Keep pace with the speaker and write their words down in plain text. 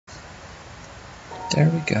There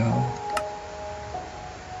we go.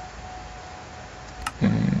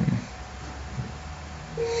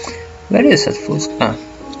 Where is that full screen?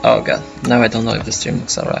 Oh god, now I don't know if the stream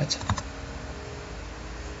looks alright.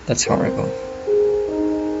 That's horrible.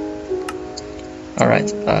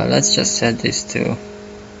 Alright, let's just set this to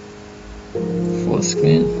full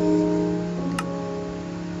screen.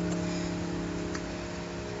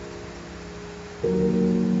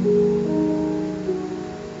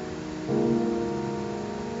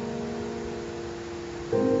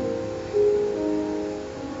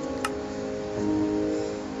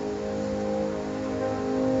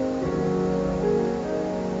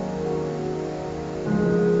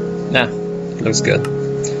 Yeah, looks good.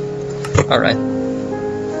 Alright.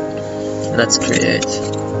 Let's create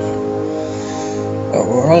a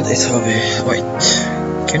world. It will be... wait.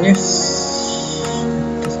 Can you...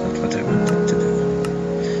 That's not what I wanted to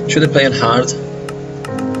do. Should I play on hard?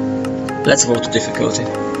 Let's vote to difficulty.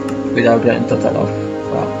 Without getting total of...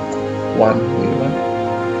 well, 1 even.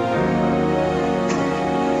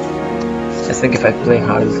 I think if I play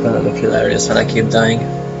hard it's gonna look hilarious when I keep dying.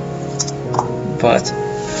 But...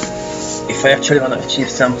 if I actually want to achieve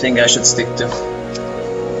something, I should stick to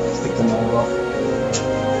normal.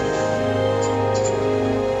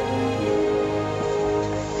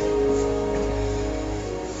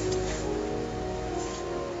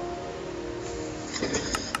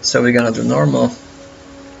 So we're gonna do normal.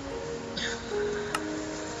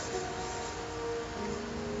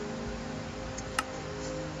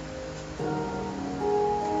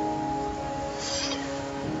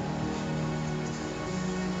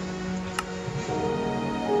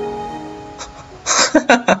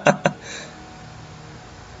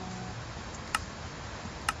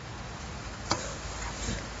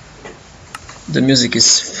 The music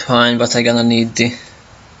is fine, but I'm gonna need the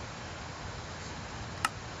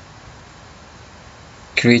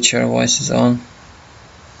creature voices on.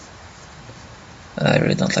 I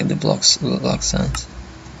really don't like the block sounds.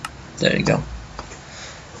 There you go.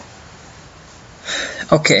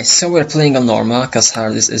 Okay, so we're playing on normal, because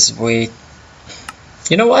hard is way...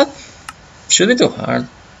 You know what? Should we do hard?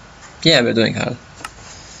 Yeah, we're doing hard.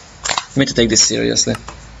 I need to take this seriously.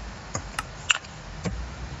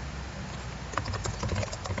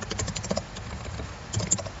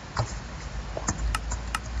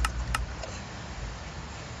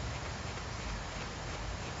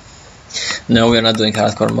 No, we're not doing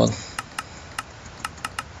hardcore mode.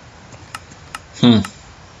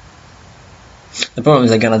 The problem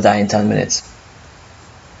is I'm gonna die in 10 minutes.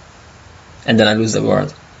 And then I lose the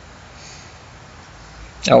world.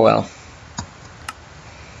 Oh well.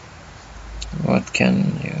 What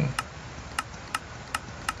can you...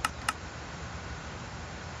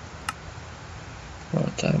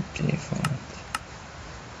 What up default?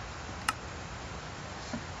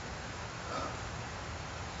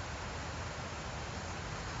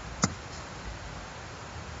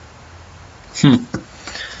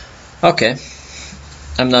 Okay.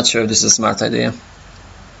 I'm not sure if this is a smart idea.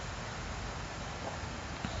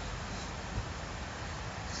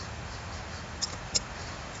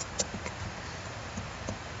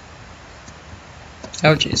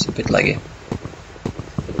 Oh geez, a bit laggy.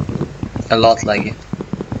 A lot laggy.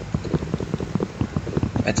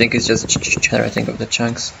 I think it's just generating of the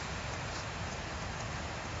chunks.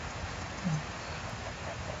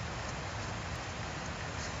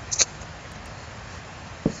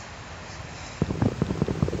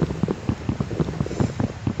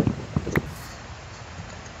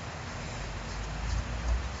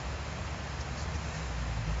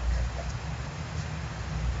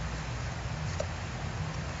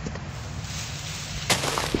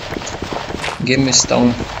 Give me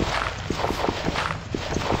stone.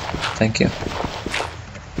 Thank you.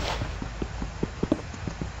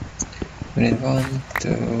 We need 1,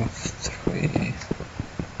 2, 3,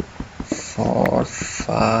 4,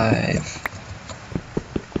 5,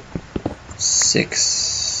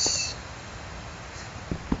 6,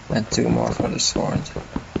 and 2 more for the sword.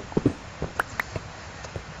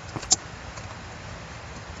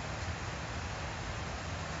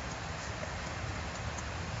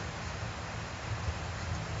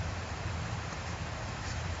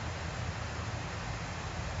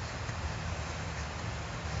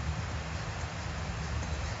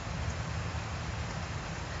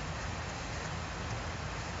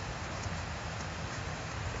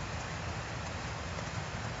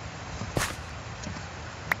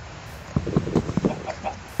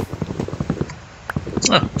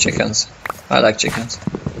 Ah, chickens. I like chickens.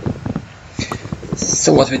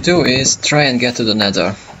 So what we do is try and get to the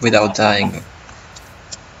nether without dying.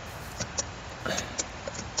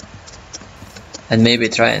 and maybe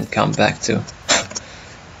try and come back to.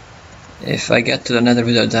 If I get to the nether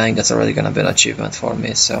without dying, that's already gonna be an achievement for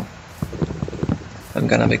me, so I'm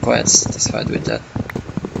gonna be quite satisfied with that.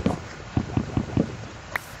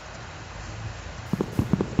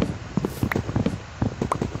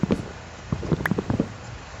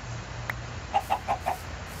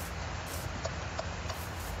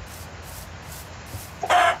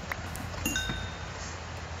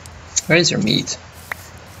 Where is your meat?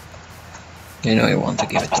 You know you want to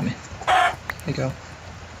give it to me. Here you go.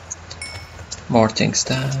 More things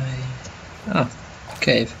die. Ah,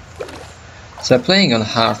 cave. So I'm playing on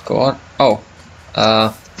hardcore. Oh,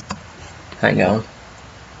 hang on.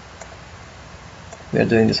 We are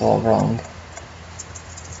doing this all wrong.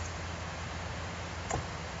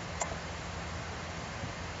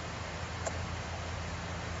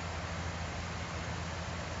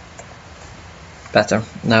 Better.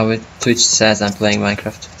 Now with Twitch says I'm playing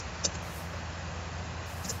Minecraft.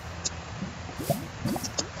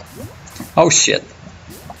 Oh shit.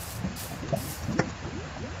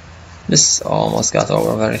 This almost got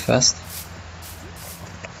over very fast.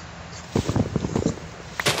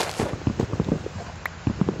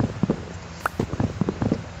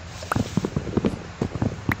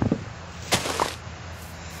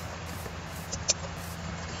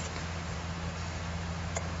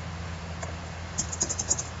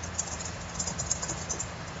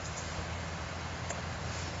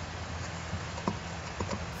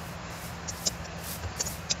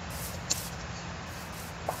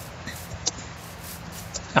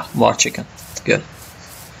 Ah, more chicken. Good.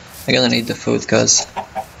 I'm gonna need the food because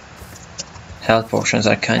health potions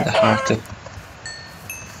are kinda hard to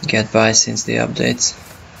get by since the updates.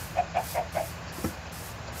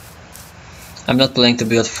 I'm not planning to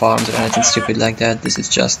build farms or anything stupid like that. This is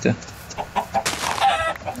just to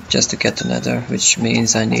get to nether, which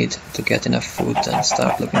means I need to get enough food and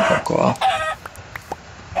start looking for coal.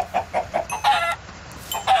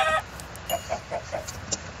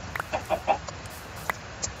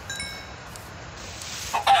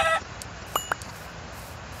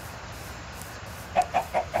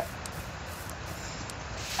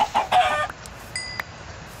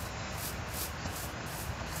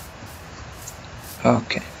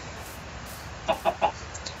 Okay.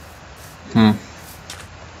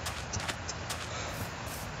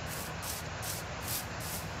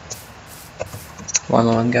 One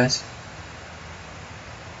moment, guys.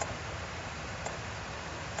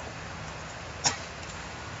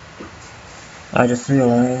 I just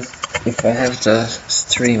realized if I have the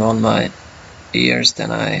stream on my ears,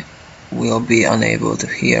 then I will be unable to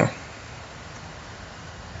hear.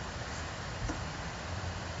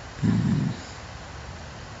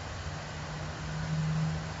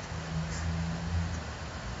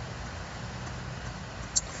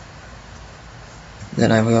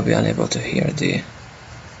 Then I will be unable to hear the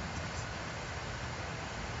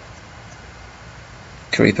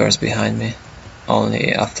creepers behind me,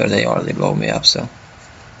 only after they already blow me up, so.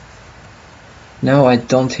 Now I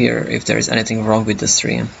don't hear if there is anything wrong with the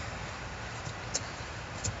stream.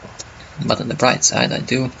 But on the bright side I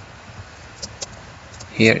do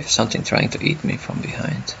hear if something trying to eat me from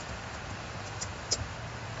behind.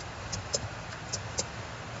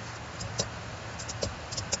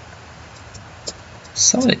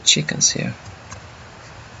 So many chickens here.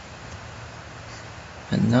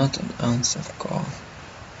 And not an ounce of coal.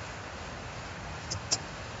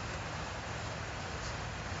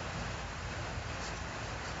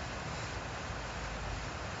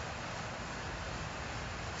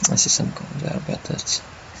 I see some coal there, but it's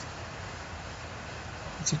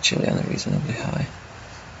actually unreasonably high.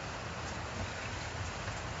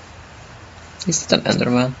 Is it an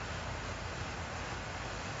Enderman?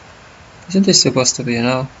 Isn't this supposed to be, you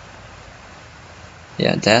know?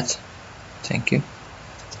 Yeah, that. Thank you.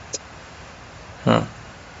 Huh.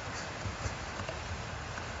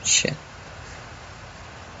 Shit.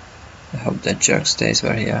 I hope that jerk stays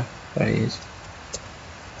where he is.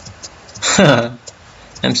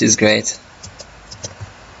 MC is great.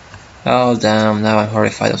 Oh damn, now I'm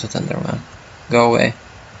horrified of the Enderman. Go away.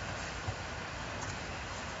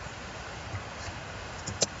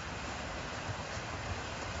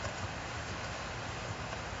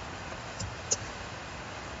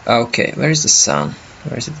 Okay, where is the sun?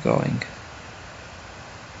 Where is it going?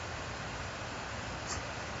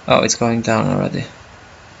 Oh, it's going down already.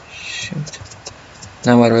 Shoot.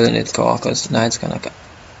 Now I really need coal, because the night's gonna come.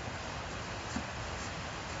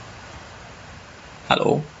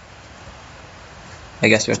 Hello? I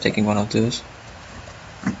guess we're taking one of those.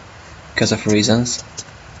 Because of reasons.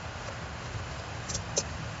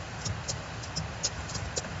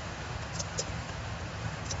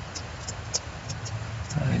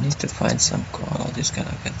 need to find some coal. Oh, this is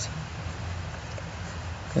gonna get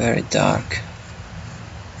very dark.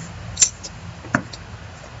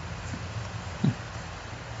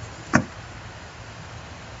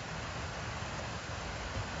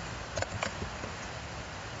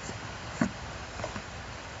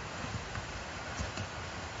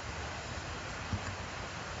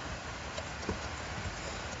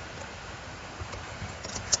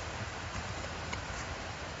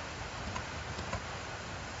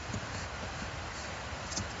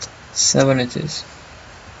 Seven it is.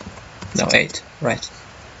 No, 8, right.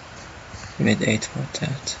 We need 8 for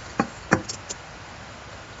that.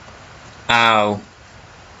 Ow!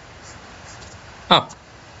 Oh!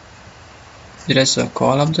 Did I see a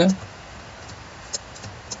coal up there?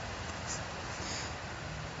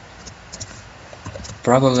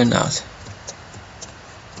 Probably not.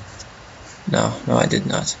 No, I did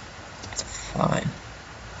not. Fine.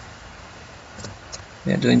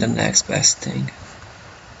 We are doing the next best thing.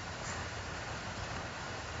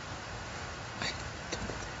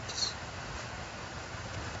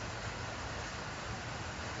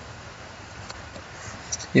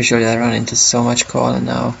 Usually I run into so much coal and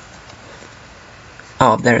now...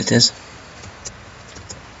 Oh, there it is.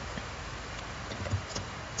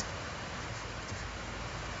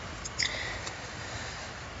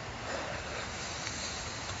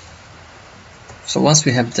 So once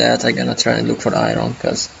we have that, I'm gonna try and look for iron,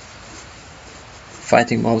 because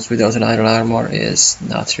fighting mobs without an iron armor is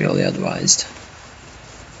not really advised.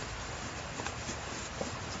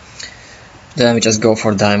 Then we just go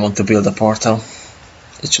for diamond to build a portal.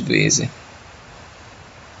 It should be easy.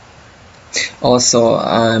 Also,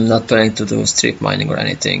 I'm not planning to do strip mining or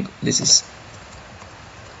anything. This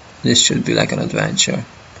should be like an adventure.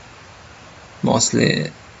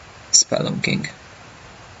 Mostly spelunking.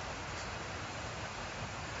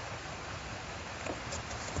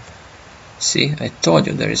 See, I told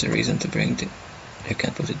you there is a reason to bring the... You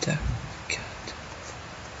can't put it there.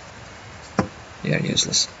 God. They are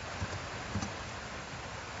useless.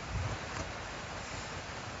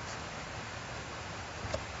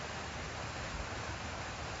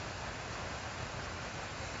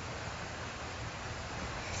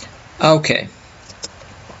 Okay,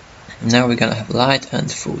 now we're gonna have light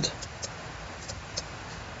and food,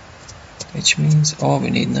 which means all we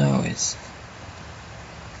need now is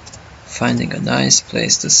finding a nice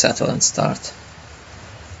place to settle and start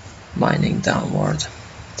mining downward.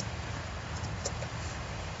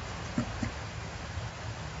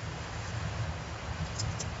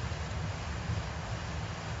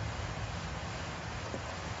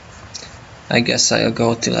 I guess I'll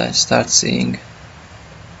go till I start seeing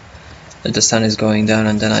that the sun is going down,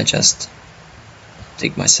 and then I just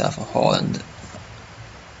dig myself a hole and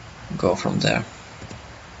go from there.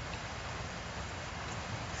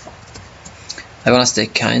 I wanna stay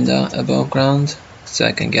kinda above ground so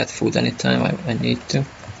I can get food anytime I need to.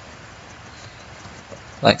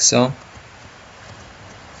 Like so.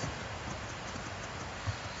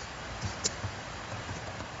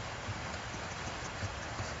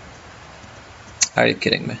 Are you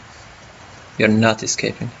kidding me? You're not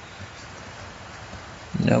escaping.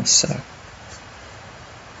 No, sir.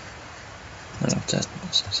 None of that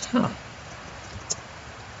nonsense. Huh.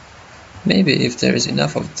 Maybe if there is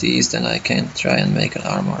enough of these, then I can try and make an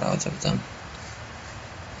armor out of them.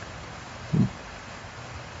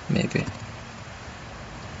 Maybe.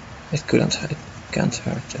 It can't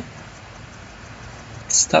hurt you.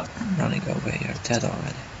 Stop running away, you're dead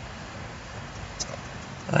already.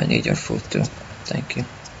 I need your food too. Thank you.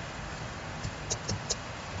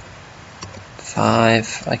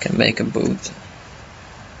 5, I can make a boot.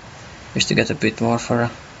 Wish to get a bit more for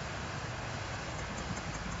a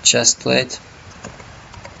chest plate.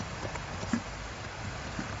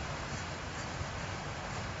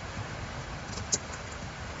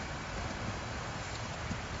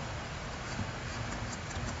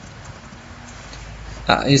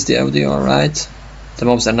 Is the audio alright? The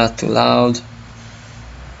mobs are not too loud.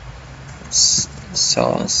 So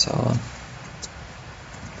on, so on.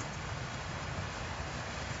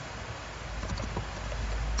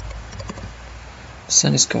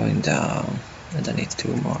 Sun is going down, and I need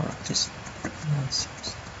 2 more of this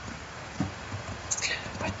nonsense.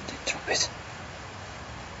 Why did I drop it?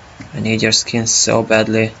 I need your skin so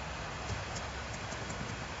badly.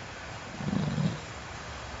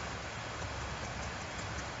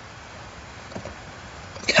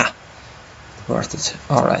 Ha! Worth it.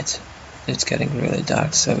 Alright. It's getting really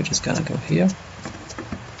dark, so we're just gonna go here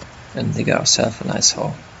and dig ourselves a nice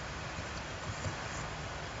hole.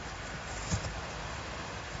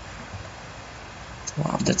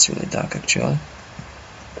 Wow, that's really dark actually.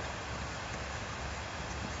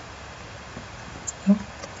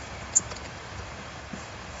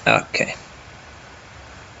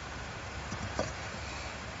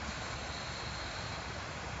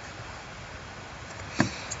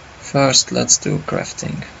 First, let's do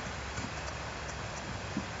crafting.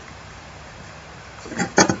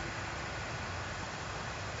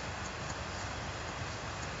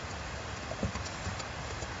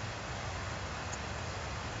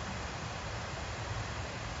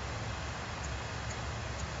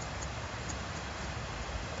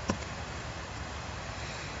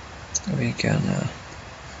 We can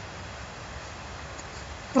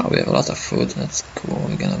oh, we have a lot of food, that's cool.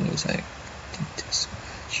 We're gonna lose, I think, this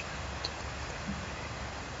much.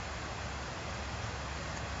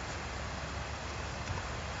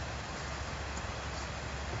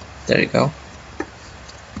 There you go.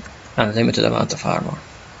 Unlimited amount of armor.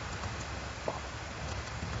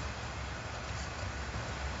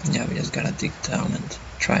 Yeah, we just gotta dig down and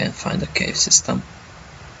try and find a cave system.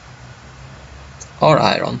 Or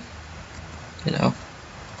iron, you know,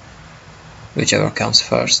 whichever comes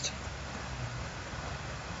first.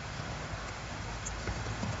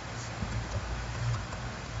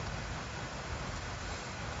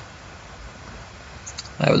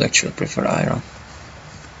 I would actually prefer iron.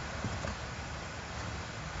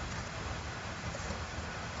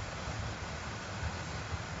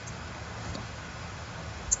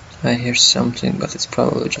 I hear something, but it's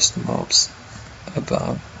probably just mobs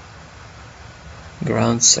above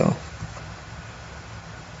ground, so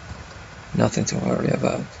nothing to worry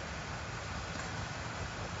about.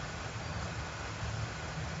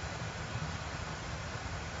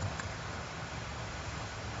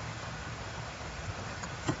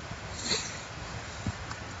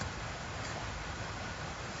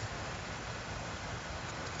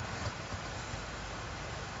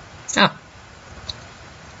 Ah,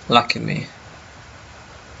 lucky me.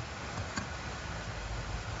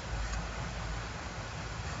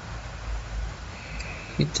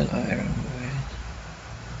 Hit an iron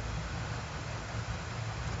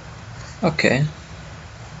weight. Okay.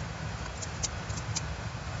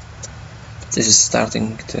 This is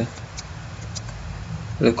starting to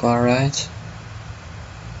look alright.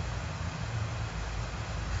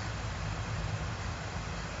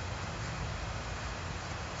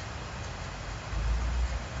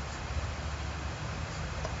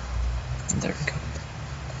 There we go.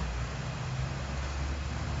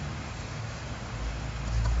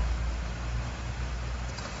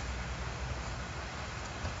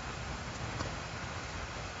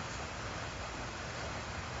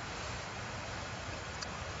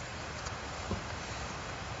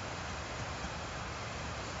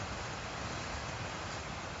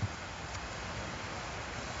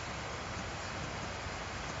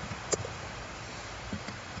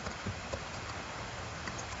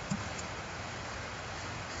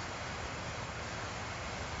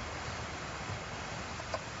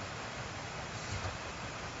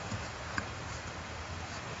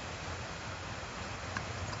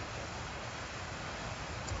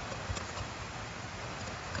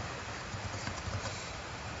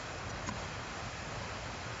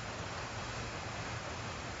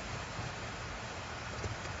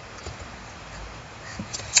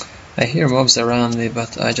 I hear mobs around me,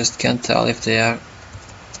 but I just can't tell if they are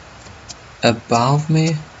above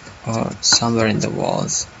me or somewhere in the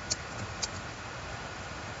walls.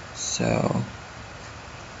 So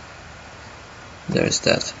there's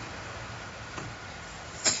that.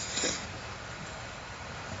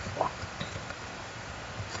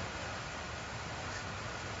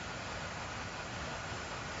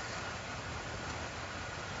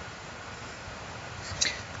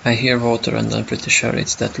 I hear water and I'm pretty sure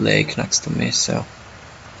it's that lake next to me, so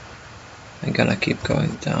I'm gonna keep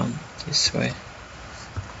going down this way.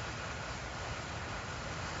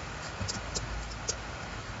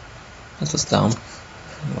 That was down.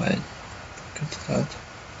 Wait, cut it out.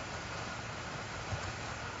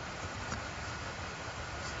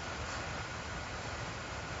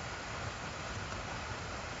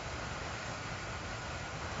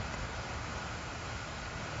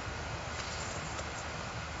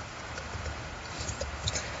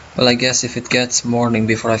 Well, I guess if it gets morning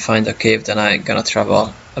before I find a cave, then I'm gonna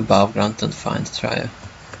travel above ground and try a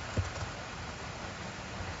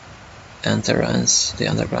entrance, the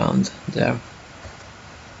underground there.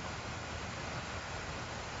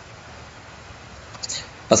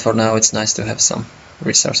 But for now it's nice to have some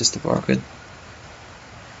resources to work with.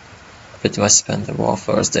 Pretty much spent the whole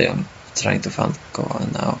first day on trying to find coal,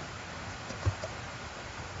 and now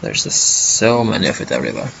there's just so many of it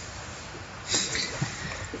everywhere.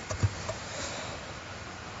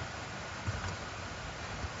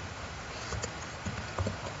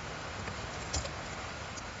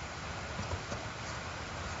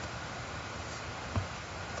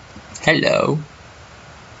 Hello.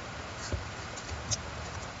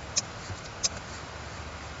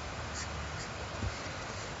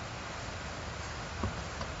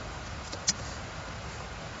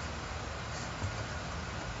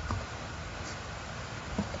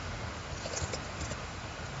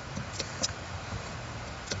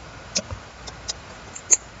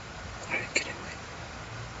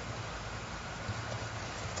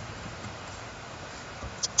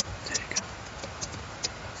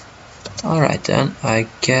 Alright then, I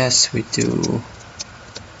guess we do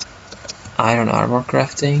iron armor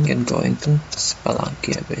crafting and going to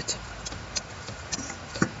Spelunky a bit.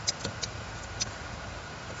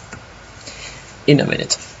 In a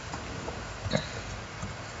minute.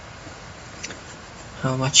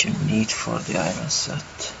 How much you need for the iron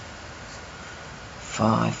set?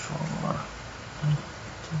 5 for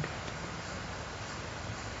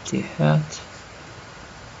the hat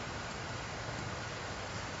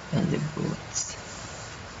and the boots.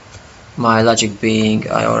 My logic being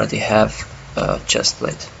I already have a chest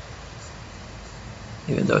plate,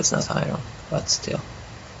 even though it's not iron, but still.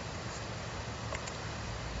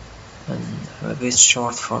 And I'm a bit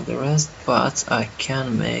short for the rest, but I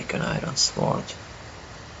can make an iron sword.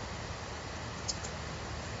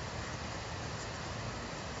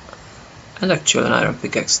 And actually an iron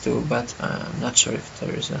pickaxe too, but I'm not sure if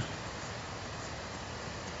there is a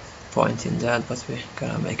point in that, but we're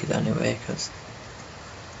gonna make it anyway, because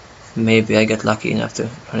maybe I get lucky enough to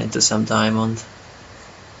run into some diamond.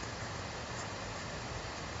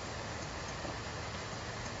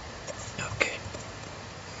 Okay.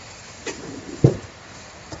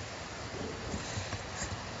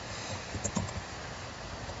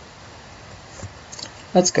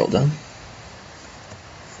 Let's go then.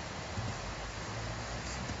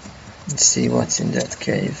 Let's see what's in that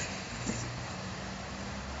cave.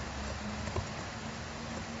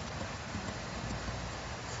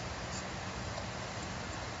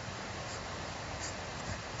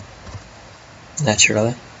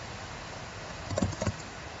 Naturally.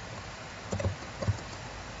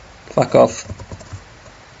 Fuck off.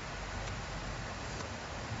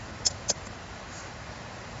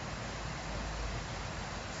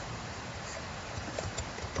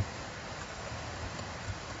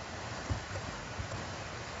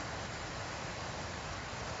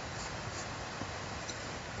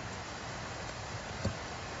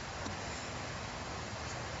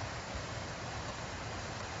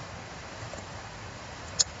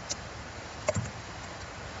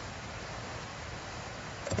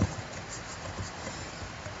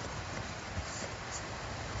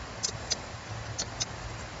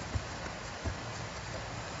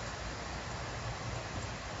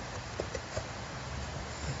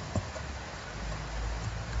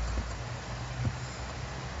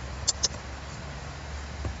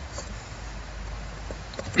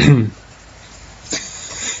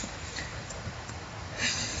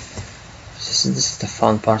 This is the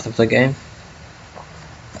fun part of the game.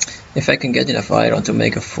 If I can get enough iron to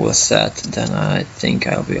make a full set, then I think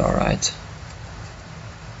I'll be alright.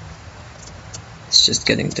 It's just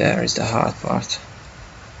getting there is the hard part.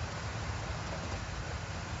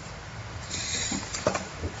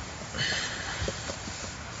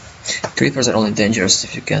 Creepers are only dangerous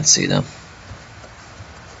if you can't see them.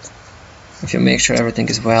 If you make sure everything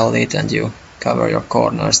is well lit and you cover your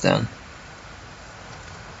corners, then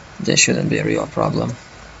they shouldn't be a real problem.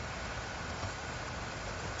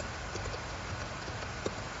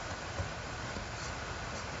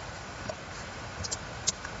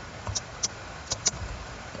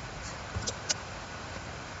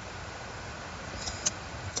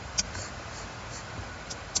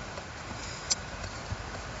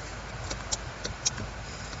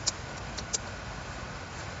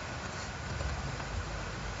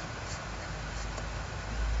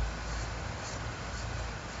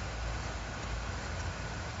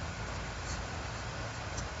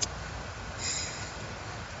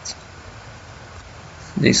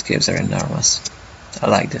 These caves are enormous. I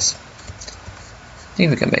like this. I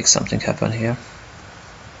think we can make something happen here.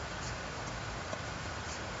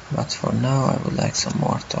 But for now I would like some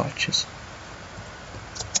more torches.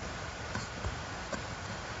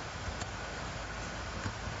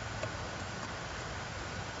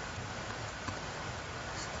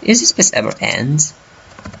 Is this place ever ends?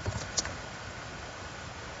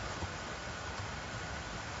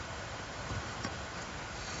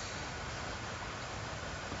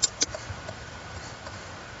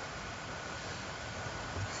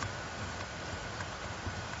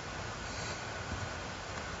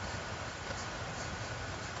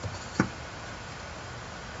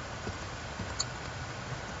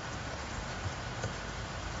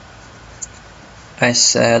 I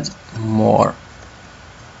said more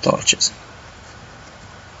torches.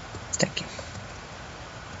 Thank you.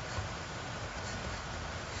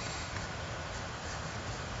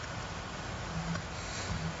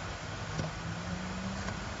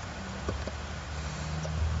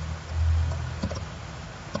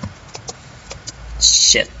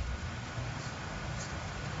 Shit.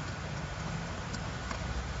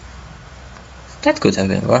 That could have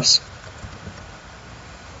been worse.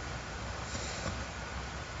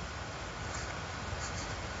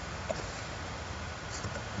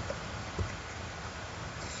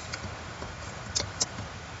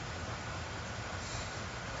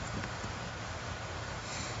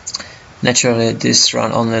 Naturally, this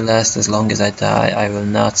run only lasts as long as I die. I will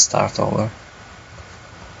not start over.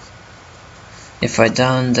 If I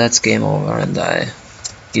done, that's game over and I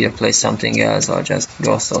either play something else or just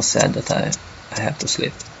go so sad that I have to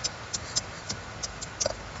sleep.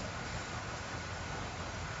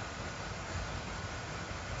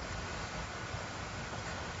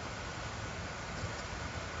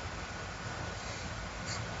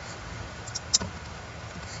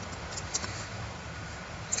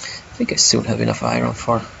 I think I soon have enough iron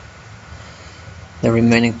for the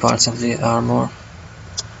remaining parts of the armor.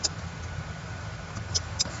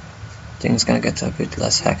 Things gonna get a bit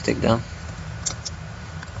less hectic then.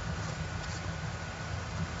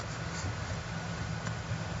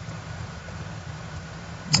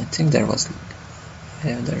 I think there was...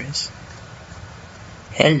 yeah, there is.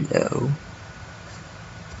 Hello.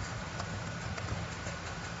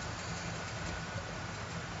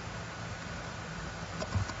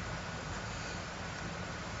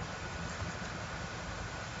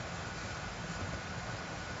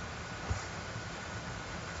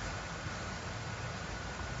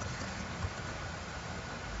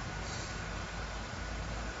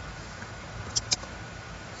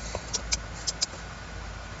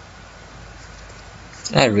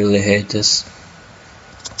 I really hate this.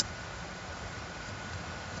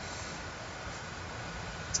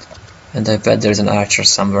 And I bet there's an archer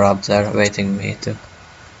somewhere up there waiting me to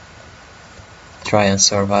try and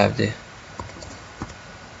survive the...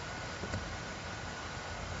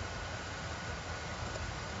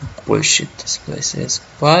 bullshit this place is.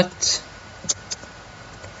 But...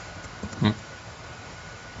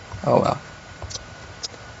 oh well.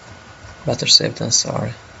 Better safe than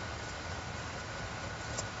sorry.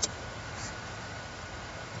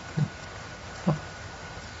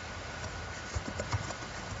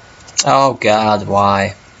 Oh god,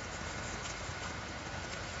 why?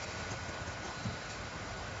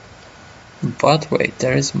 But wait,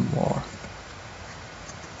 there is more.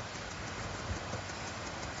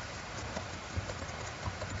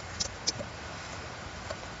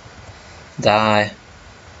 Die.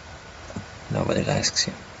 Nobody likes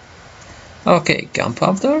you. Okay,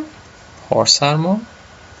 gunpowder, horse armor,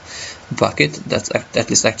 bucket, that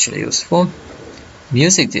is actually useful.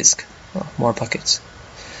 Music disc, oh, more buckets.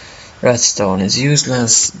 Redstone is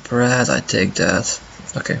useless. Bread, I take that.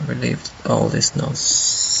 Okay, relieved. All this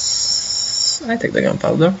notes. I take the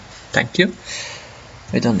gunpowder. Thank you.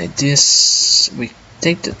 We don't need this. We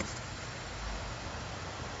take the...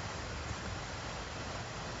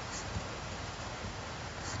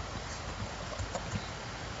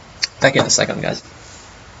 back in a second, guys.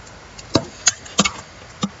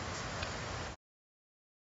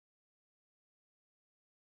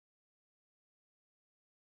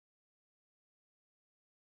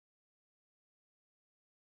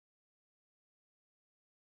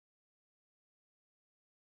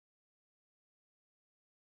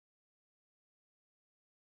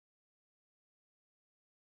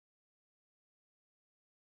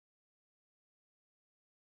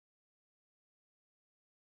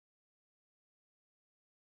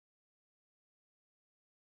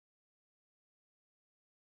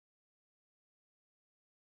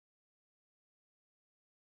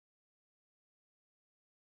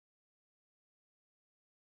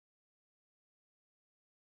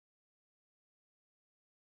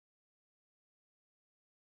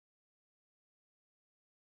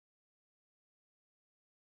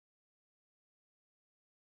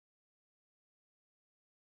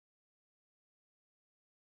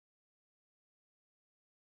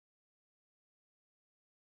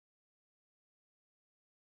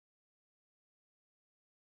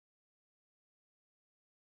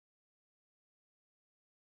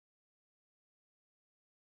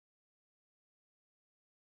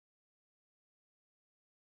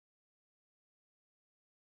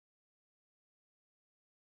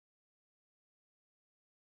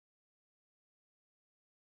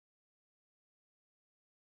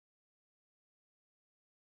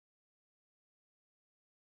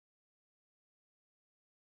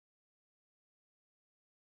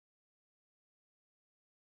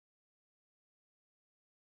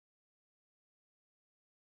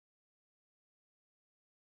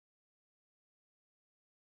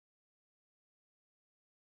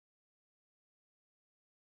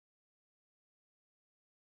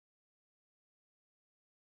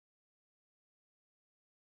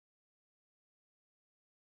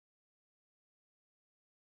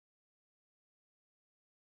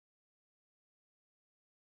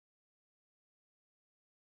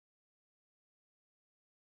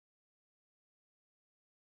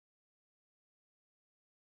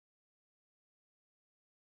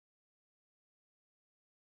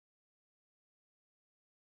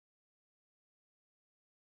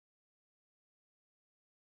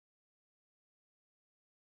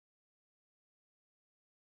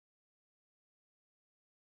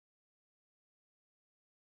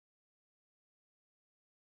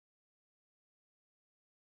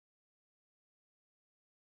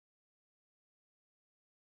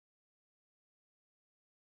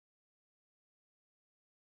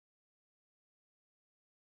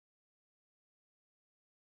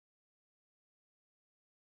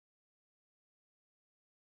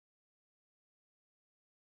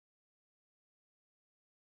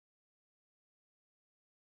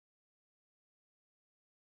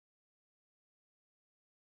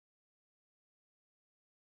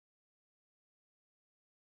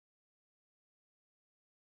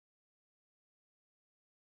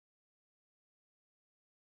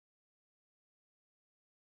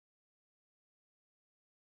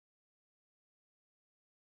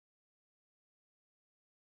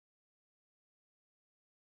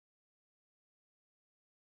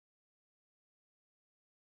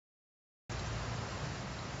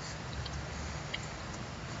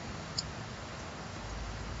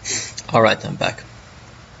 Alright, I'm back.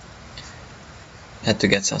 Had to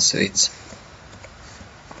get some sweets.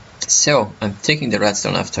 So, I'm taking the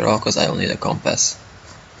redstone after all, because I will need a compass.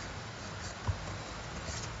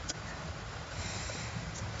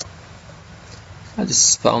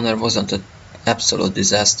 This spawner wasn't an absolute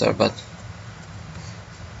disaster, but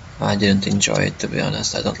I didn't enjoy it, to be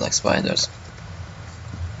honest. I don't like spiders.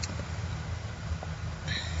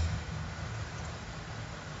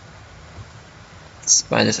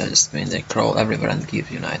 Spiders, I just mean they crawl everywhere and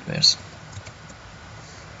give you nightmares.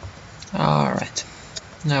 Alright,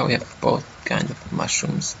 now we have both kind of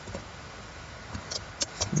mushrooms.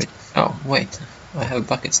 Oh, wait, I have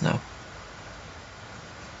buckets now.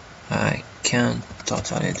 I can't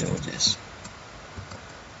totally do this.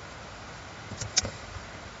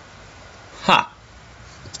 Ha!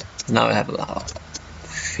 Now I have lava.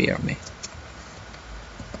 Fear me.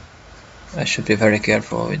 I should be very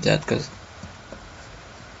careful with that, because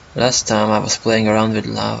last time I was playing around with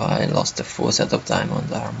lava, I lost a full set of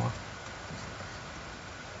diamond armor.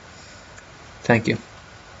 Thank you.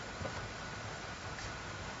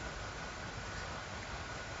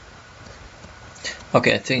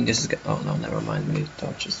 Okay, I think this is oh no, never mind, we need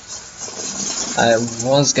torches. I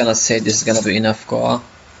was gonna say this is gonna be enough coal,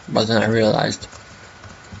 but then I realized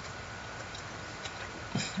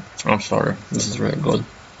I'm sorry, this is really good.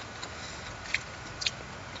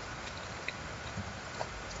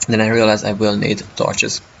 Then I realized I will need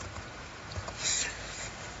torches.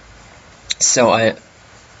 So I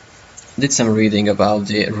did some reading about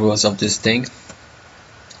the rules of this thing.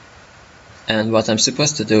 And what I'm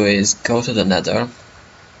supposed to do is go to the nether,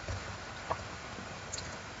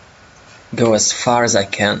 go as far as I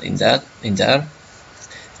can in there,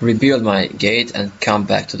 rebuild my gate and come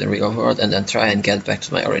back to the real world, and then try and get back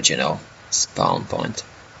to my original spawn point.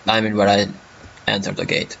 I mean where I entered the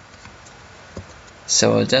gate.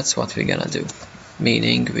 So that's what we're gonna do.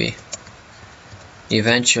 Meaning we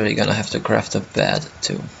eventually gonna have to craft a bed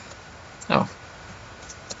too. Oh.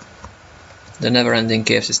 The never-ending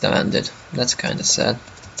cave system ended. That's kinda sad.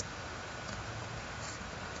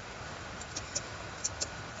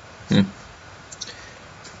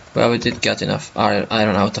 Well, we did get enough iron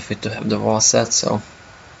out of it to have the wall set, so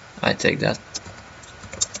I take that.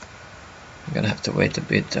 I'm gonna have to wait a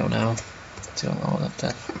bit though now, till all of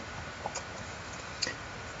that.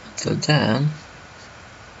 Until then,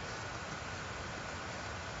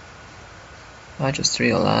 I just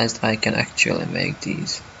realized I can actually make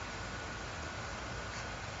these.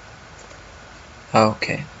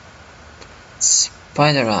 Okay.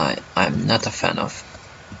 Spider eye, I'm not a fan of.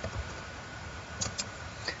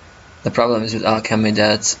 The problem is with alchemy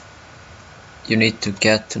that you need to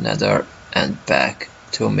get to nether and back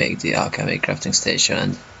to make the alchemy crafting station,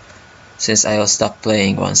 and since I will stop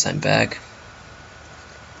playing once I'm back,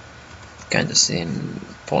 kinda seem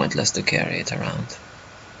pointless to carry it around.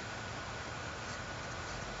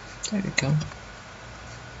 There we go.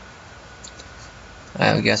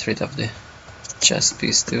 I'll get rid of the chest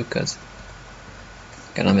piece too, cause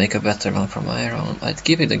I'm gonna make a better one from iron. I'd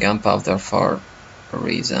give it the gunpowder for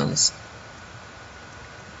reasons.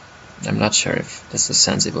 I'm not sure if that's a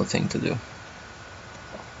sensible thing to do,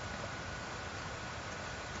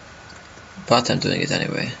 but I'm doing it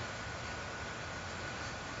anyway.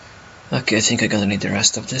 Okay, I think I'm gonna need the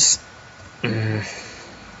rest of this.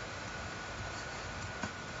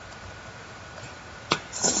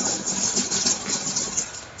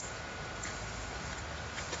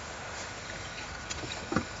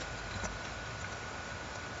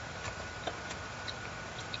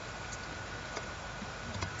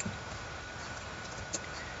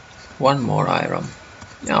 One more iron.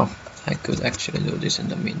 Now, I could actually do this in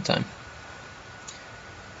the meantime,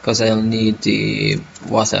 because I'll need the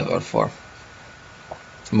whatever for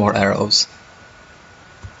more arrows.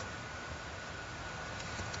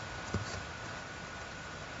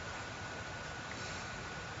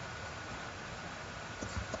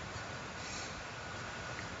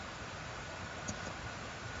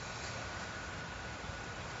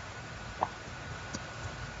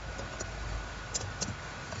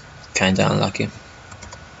 Kinda unlucky.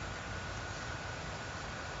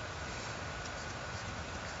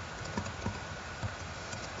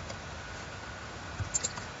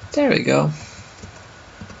 There we go.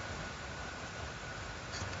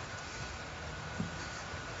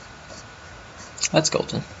 Let's go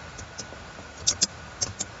then.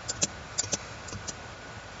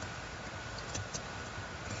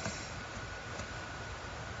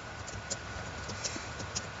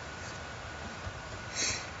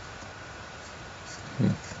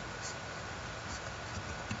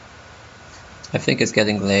 I think it's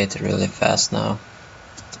getting late really fast now.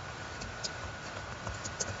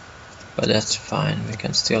 but that's fine, we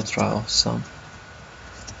can still travel some.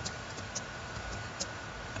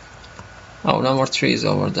 Oh, no more trees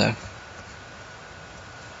over there.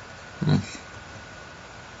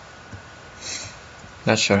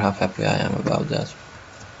 Not sure how happy I am about that.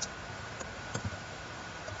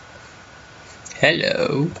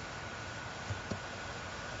 Hello.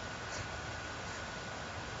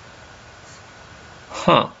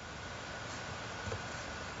 Huh.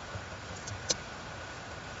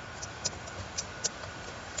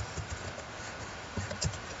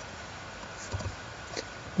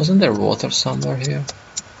 Wasn't there water somewhere here?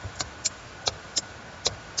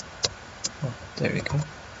 Oh, there we go.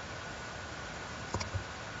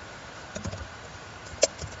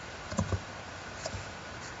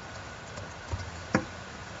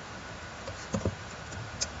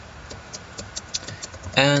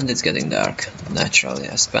 And it's getting dark. Naturally,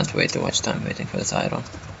 I spent way too much time waiting for this iron.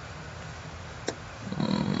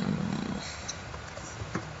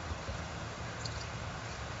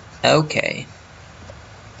 Okay.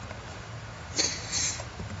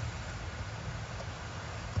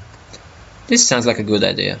 This sounds like a good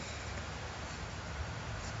idea.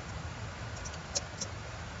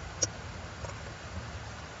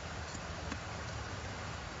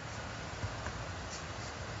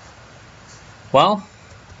 Well,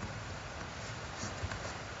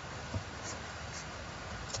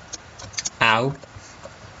 ow.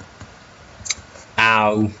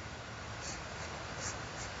 Ow.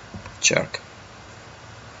 Jerk.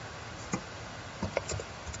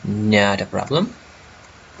 Not a problem.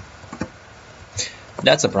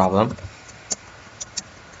 That's a problem.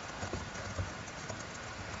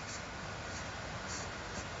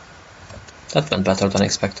 That went better than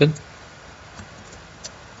expected.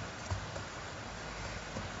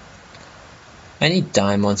 I need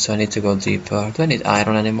diamonds, so I need to go deeper. Do I need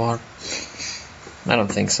iron anymore? I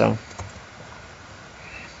don't think so.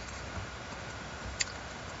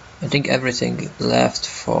 I think everything left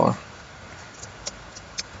for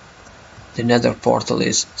the nether portal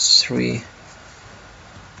is 3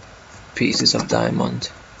 pieces of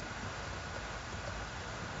diamond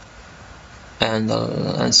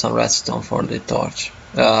and some redstone for the torch,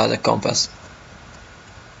 the compass,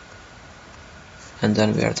 and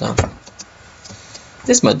then we are done.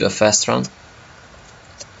 This might be a fast run.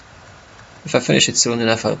 If I finish it soon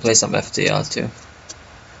enough, I'll play some FTL too.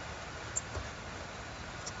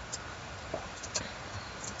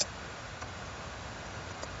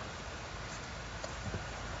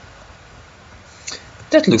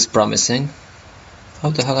 That looks promising. How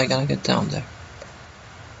the hell am I gonna get down there?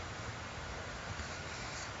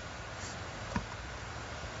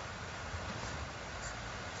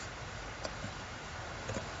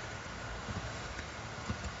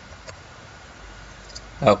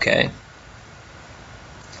 Okay.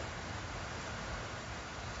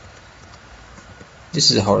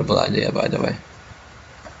 This is a horrible idea, by the way.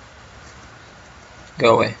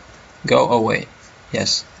 Go away. Go away.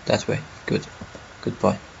 Yes, that way. Good. Good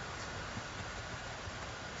boy.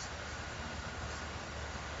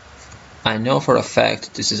 I know for a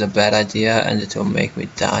fact this is a bad idea and it will make me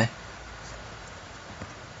die.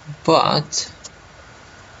 But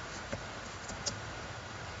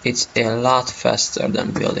it's a lot faster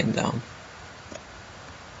than building down.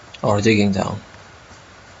 Or digging down.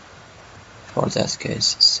 For that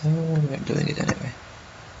case. So we're doing it anyway.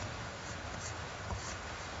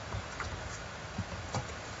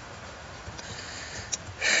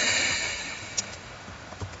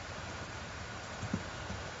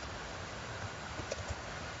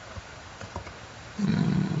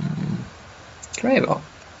 Gravel.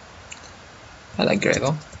 I like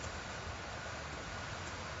gravel.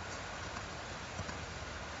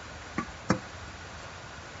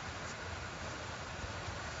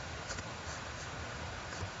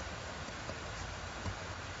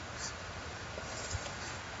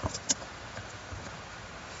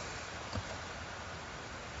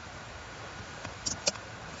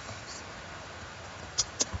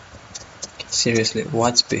 Seriously,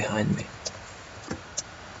 what's behind me?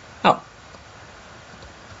 Oh.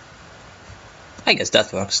 I guess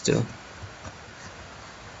that works too.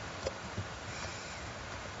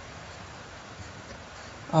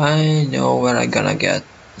 I know where I'm gonna get.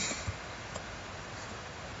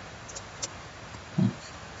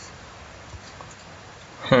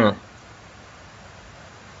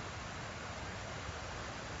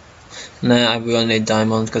 Nah, I will need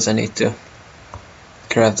diamond because I need to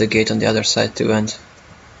craft the gate on the other side too, and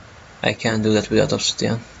I can't do that without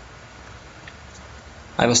obsidian.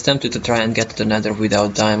 I was tempted to try and get to the nether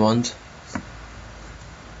without diamond,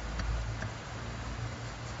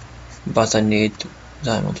 but I need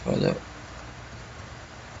diamond further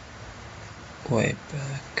way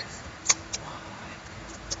back.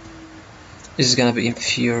 This is gonna be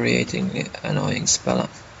infuriatingly annoying spell.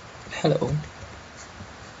 Hello.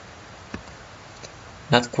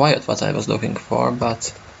 Not quite what I was looking for,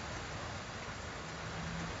 but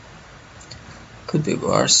could be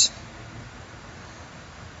worse.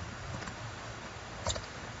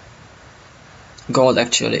 Gold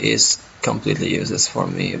actually is completely useless for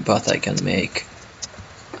me, but I can make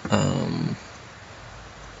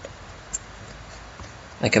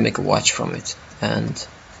a watch from it, and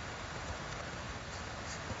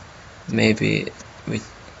maybe with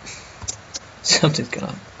something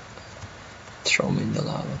gonna throw me in the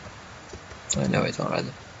lava. I know it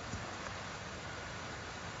already.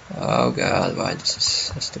 Oh god, why this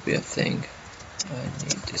has to be a thing? I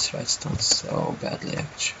need this redstone so badly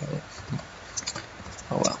actually.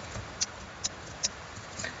 Oh well.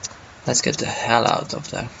 Let's get the hell out of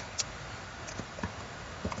there.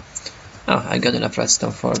 Oh, I got enough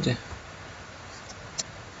redstone for the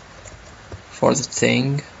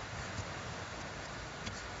thing.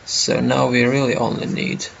 So now we really only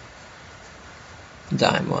need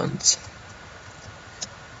diamonds.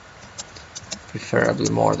 Preferably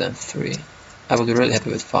more than 3. I would be really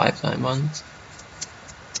happy with 5 diamonds.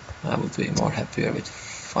 I would be more happier with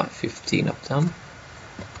 15 of them.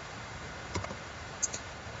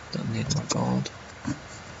 Don't need more gold.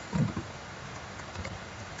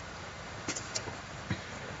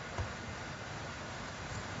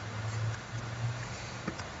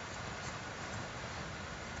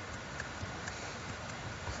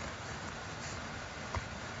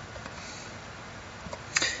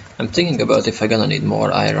 I'm thinking about if I'm gonna need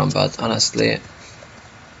more iron, but honestly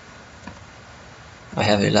I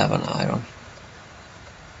have 11 iron.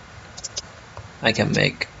 I can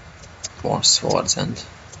make more swords and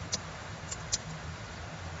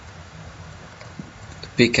a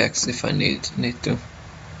pickaxe if I need to.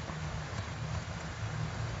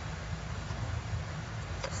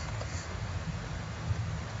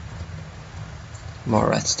 More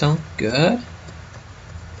redstone, good.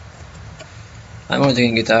 I'm only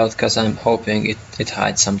digging it out because I'm hoping it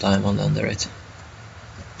hides some diamond under it.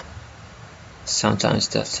 Sometimes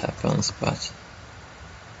that happens, but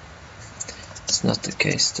it's not the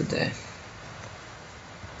case today.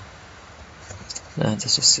 No,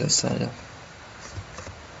 this is suicidal.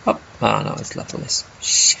 Oh no, it's levelless.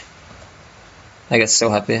 Shit. I get so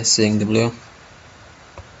happy seeing the blue.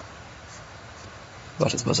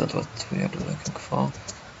 But it wasn't what we are looking for.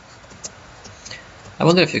 I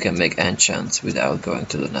wonder if you can make enchants without going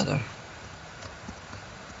to the nether.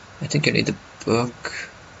 I think you need a book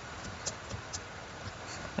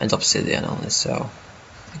and obsidian only, so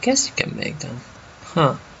I guess you can make them.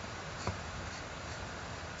 Huh.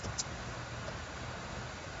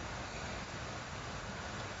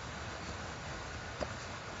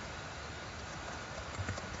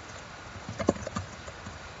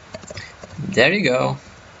 There you go.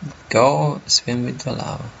 Go swim with the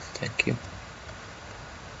lava. Thank you.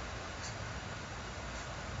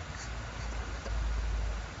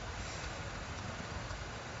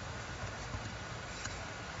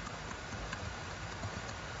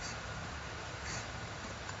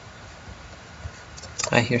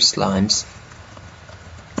 I hear slimes.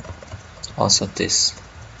 Also this.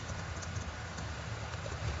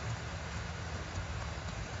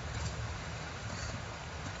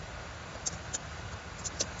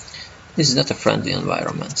 This is not a friendly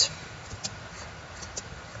environment.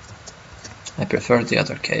 I prefer the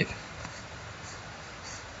other cave.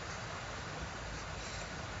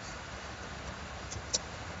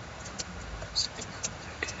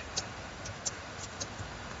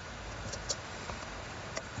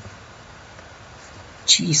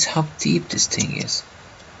 Jeez, how deep this thing is.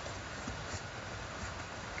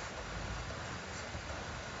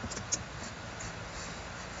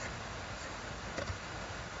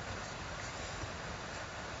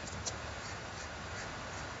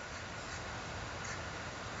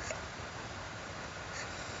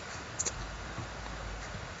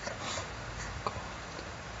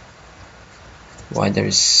 Why there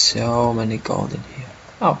is so many gold in here?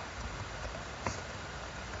 Oh.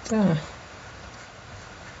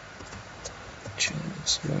 Actually,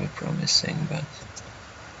 looks very promising, but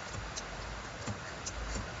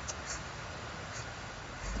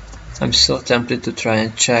I'm still tempted to try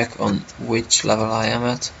and check on which level I am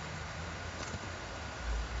at.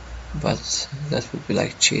 But that would be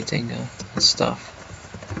like cheating and stuff.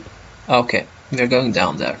 Okay, we're going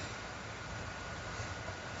down there.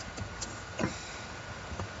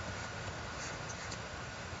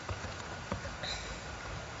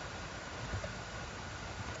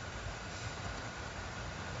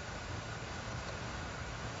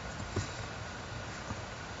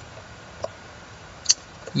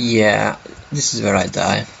 Yeah, this is where I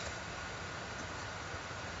die.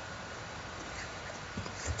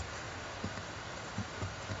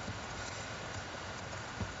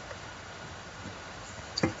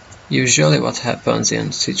 Usually what happens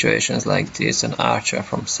in situations like this, an archer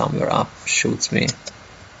from somewhere up shoots me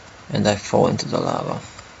and I fall into the lava.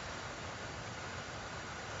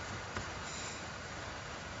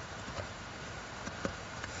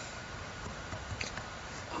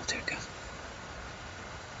 Oh dear God.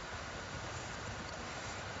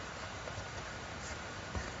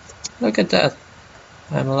 Look at that!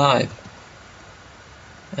 I'm alive.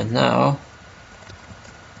 And now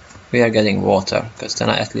we are getting water, because then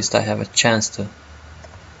at least I have a chance to...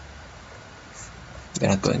 We're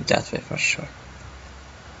not going that way for sure.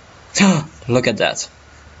 Look at that!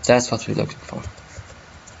 That's what we're looking for.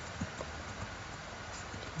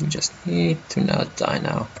 We just need to not die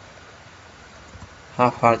now. How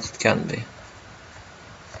hard it can be.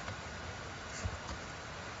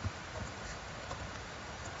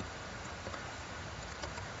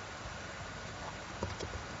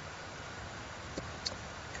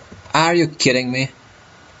 Are you kidding me?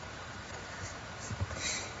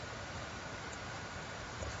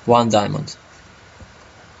 One diamond.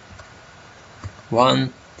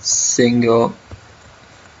 One single...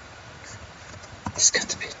 It's got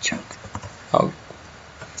to be a joke. Oh.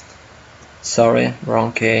 Sorry,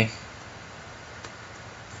 wrong key.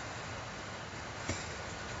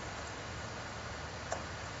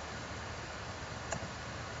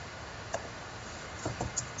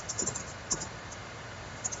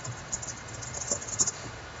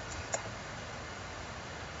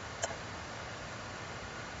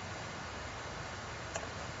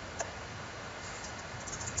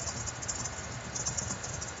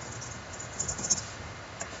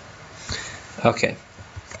 Okay.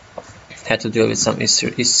 Had to deal with some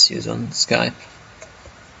issues on Skype.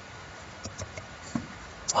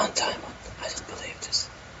 One diamond. I don't believe this.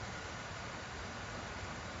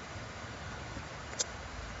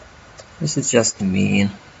 This is just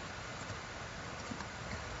mean.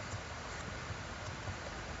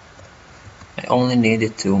 I only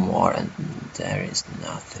needed 2 more and there is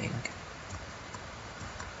nothing.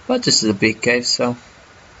 But this is a big cave, so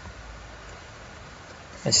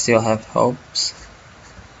I still have hopes.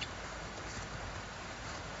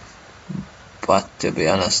 But to be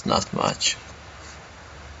honest, not much.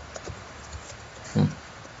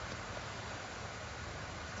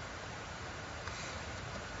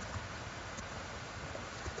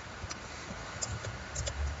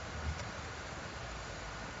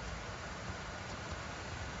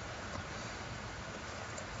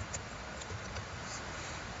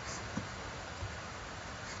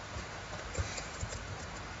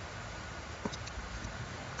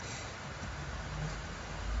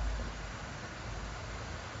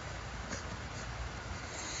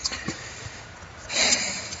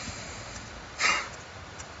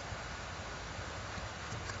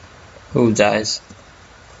 Who dies?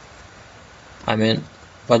 I mean,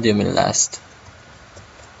 what do you mean last?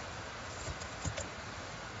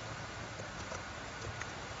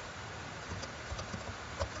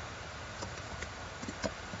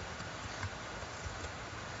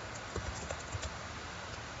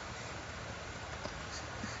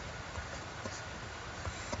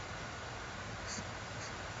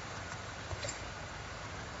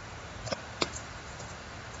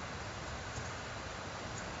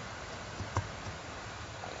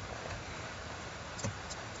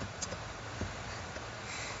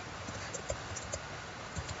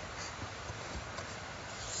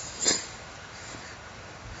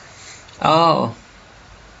 Oh,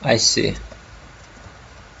 I see.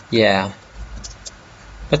 Yeah.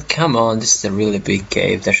 But come on, this is a really big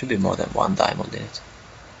cave. There should be more than 1 diamond in it.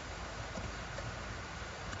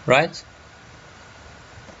 Right?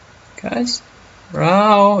 Guys?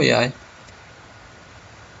 Oh, yeah.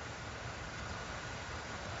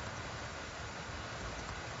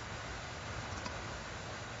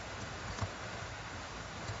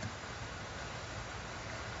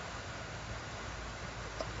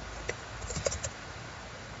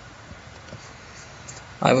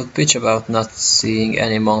 I would bitch about not seeing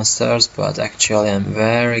any monsters, but actually I'm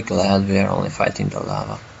very glad we are only fighting the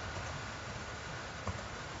lava.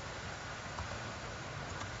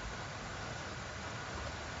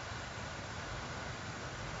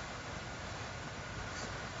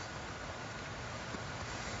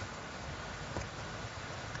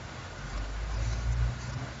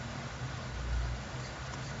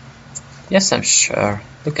 Yes, I'm sure.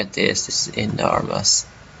 Look at this, this is enormous.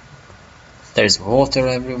 There is water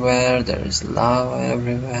everywhere, there is lava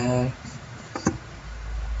everywhere.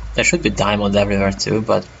 There should be diamond everywhere too,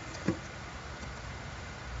 but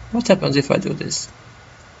what happens if I do this?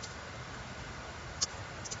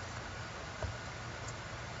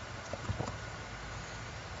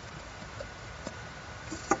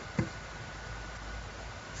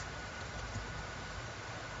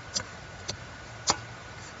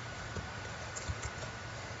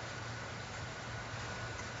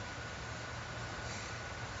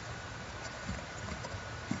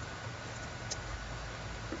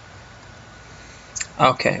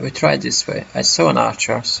 Okay, we tried this way. I saw an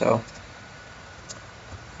archer, so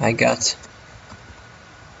I got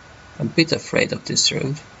a bit afraid of this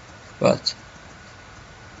route, but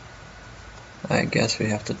I guess we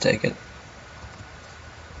have to take it.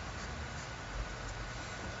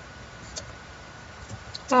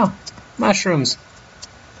 Oh, mushrooms!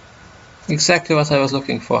 Exactly what I was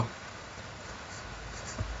looking for.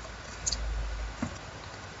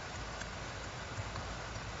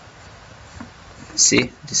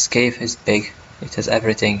 See, this cave is big. It has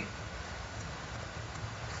everything.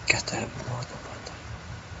 Gotta have more water.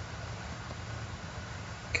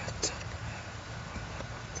 Gotta have more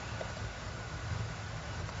water.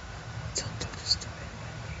 Don't do this to me.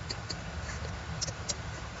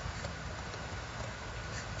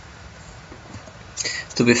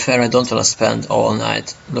 To be fair, I don't want to spend all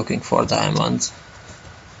night looking for diamonds.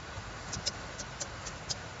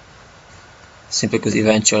 Simply because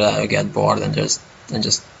eventually I'll get bored and just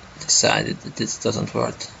decide that this doesn't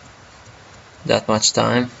worth that much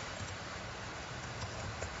time.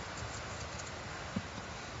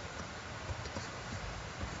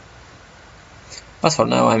 But for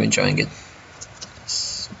now I'm enjoying it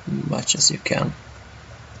as much as you can.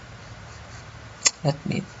 Let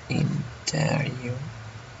me in there, you.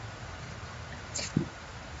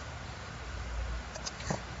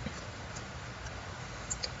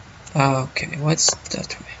 Okay, what's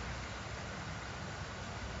that way?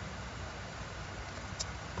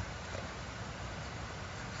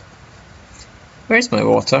 Where's my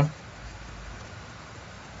water?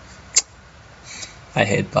 I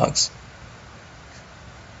hate bugs.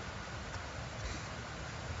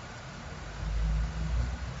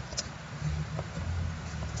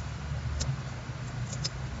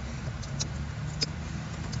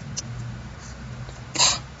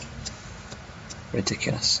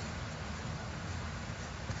 Ridiculous.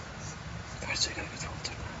 Where's I gotta get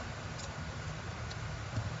water now?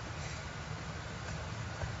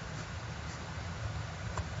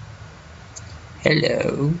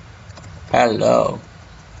 Hello. Hello.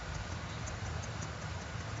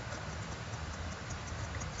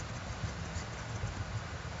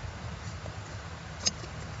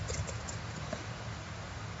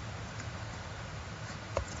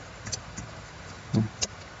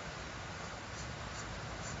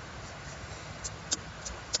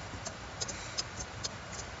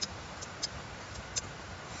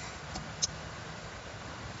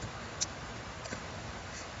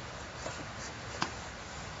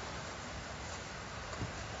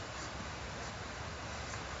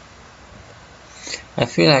 I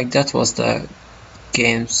feel like that was the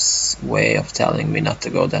game's way of telling me not to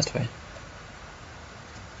go that way.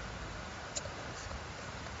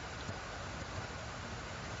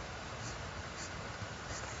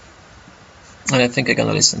 And I think I'm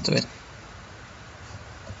gonna listen to it.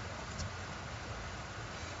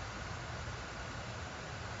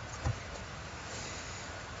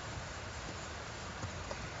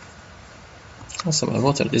 Also, my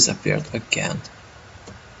water disappeared again.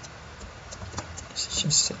 It's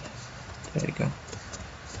just there you go.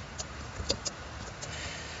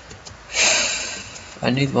 I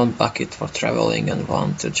need one bucket for traveling and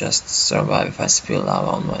one to just survive if I spill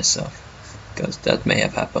lava on myself, because that may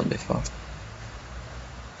have happened before.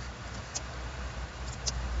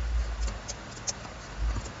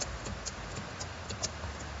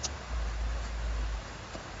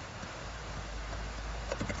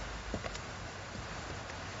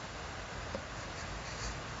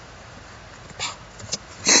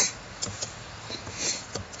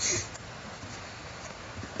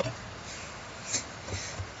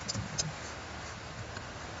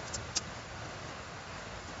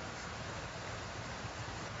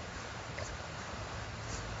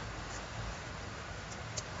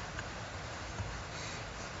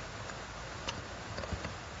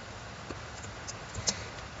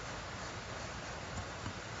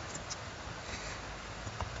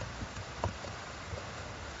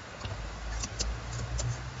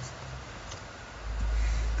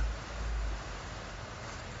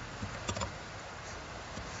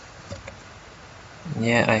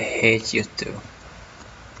 Yeah, I hate you too.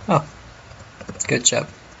 Oh, good job.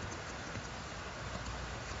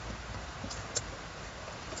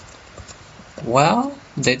 Well,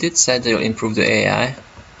 they did say they'll improve the AI.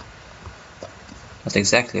 Not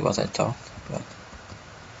exactly what I thought, but...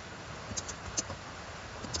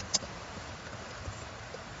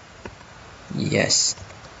 Yes,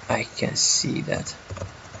 I can see that.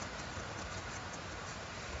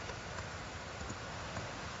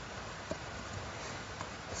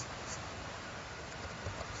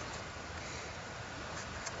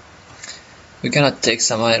 We cannot take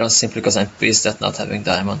some iron simply because I'm pissed at not having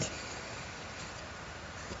diamond.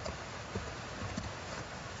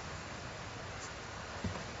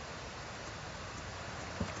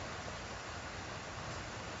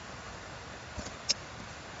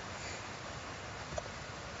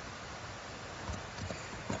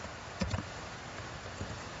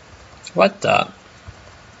 What the?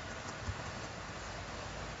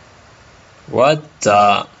 What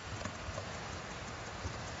the?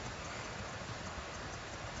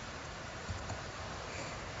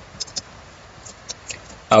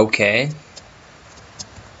 Okay.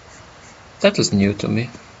 That was new to me.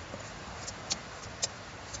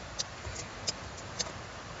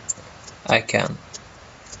 I can.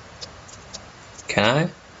 Can I?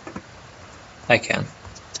 I can.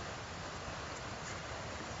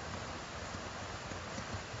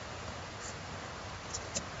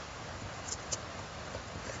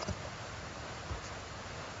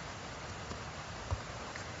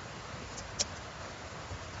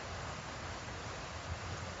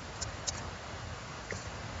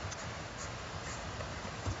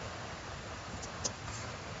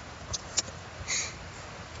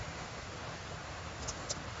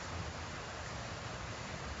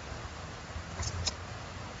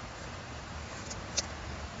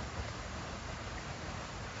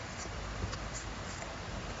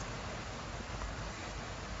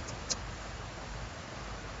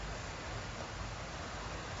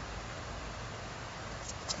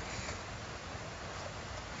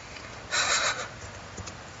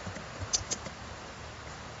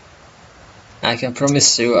 I can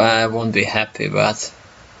promise you I won't be happy, but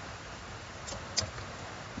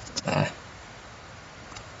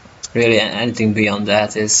really anything beyond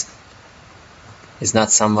that is not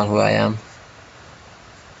someone who I am.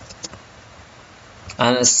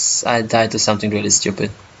 Unless I die to something really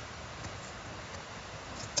stupid.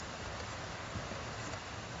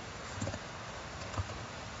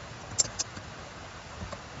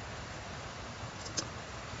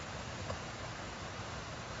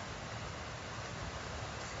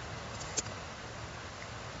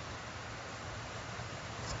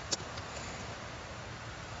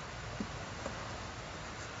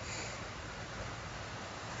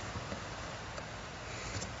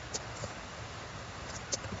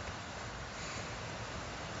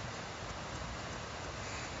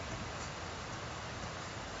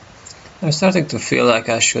 I'm starting to feel like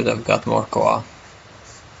I should have got more coal.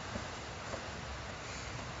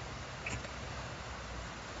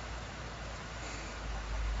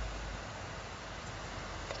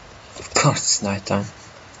 Of course it's nighttime.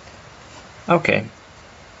 Okay.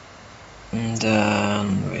 And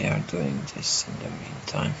then we are doing this in the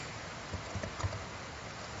meantime.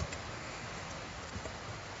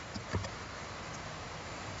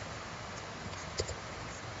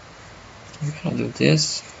 I'm gonna do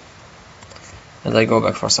this. And I go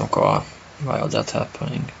back for some coal while that's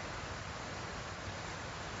happening.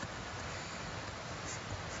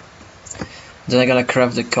 Then I'm gonna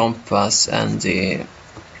craft the compass and the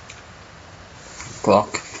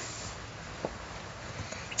clock.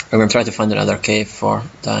 I'm gonna try to find another cave for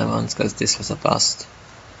diamonds because this was a bust.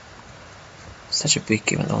 Such a big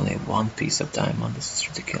cave and only one piece of diamond, this is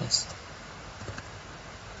ridiculous.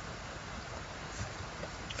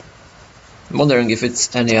 I'm wondering if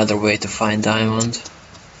it's any other way to find diamond.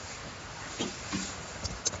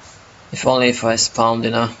 If only if I spawned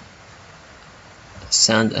in a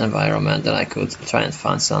sand environment, then I could try and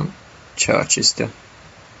find some churches too.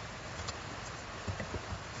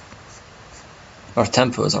 Or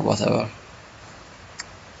temples or whatever.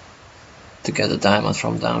 To get a diamond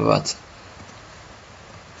from them, but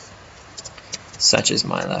such is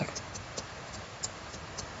my luck.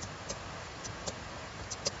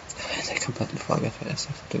 I completely forget where I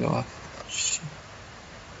have to go up. Shit.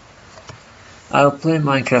 I'll play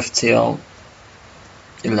Minecraft till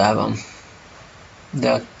 11.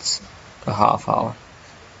 That's a half hour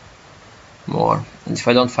more. And if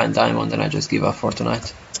I don't find diamond, then I just give up for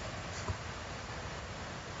tonight.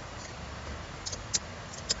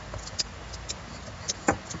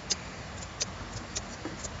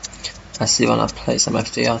 I still wanna play some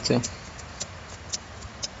FTL too.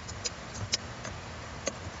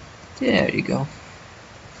 There you go.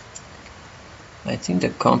 I think the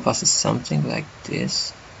compass is something like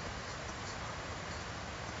this.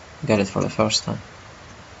 Got it for the first time.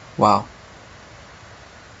 Wow.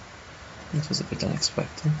 It was a bit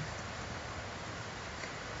unexpected.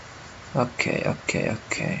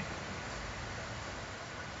 Okay.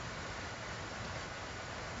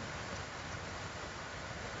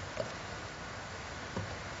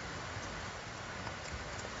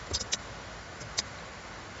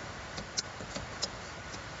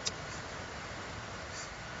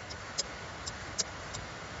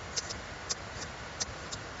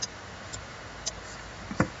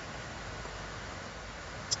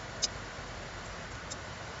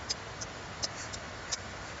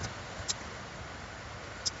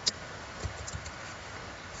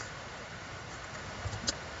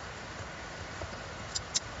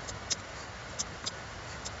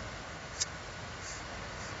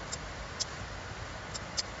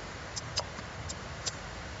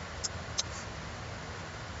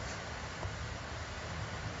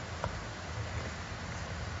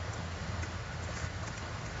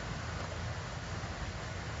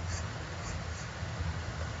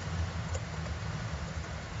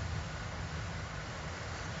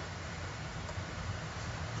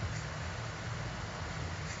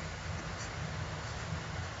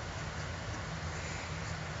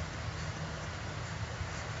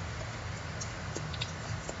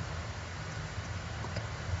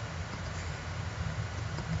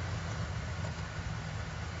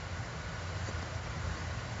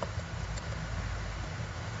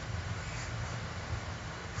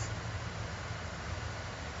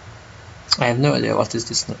 I have no idea what is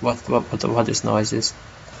this. What this noise is.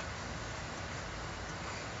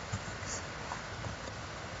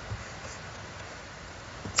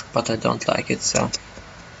 But I don't like it, so.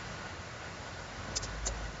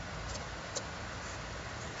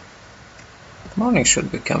 Morning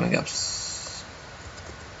should be coming up.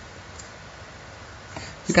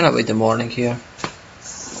 We're gonna wait the morning here.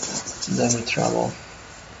 Then we travel.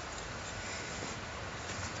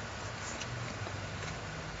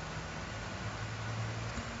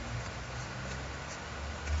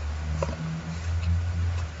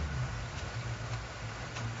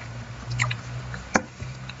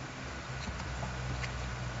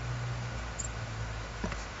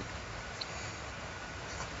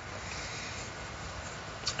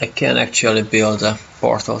 I can actually build a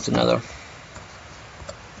portal to Nether.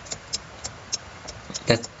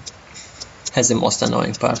 That has the most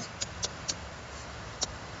annoying part.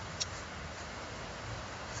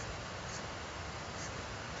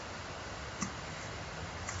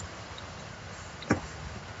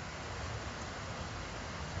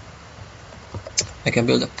 I can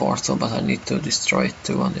build a portal, but I need to destroy it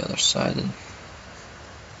too on the other side, and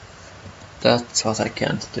that's what I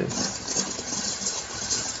can't do.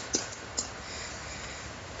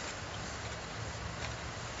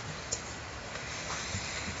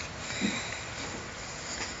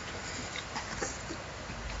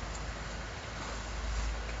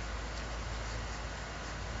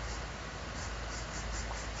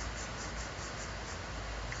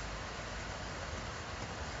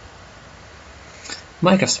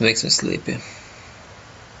 Minecraft makes me sleepy.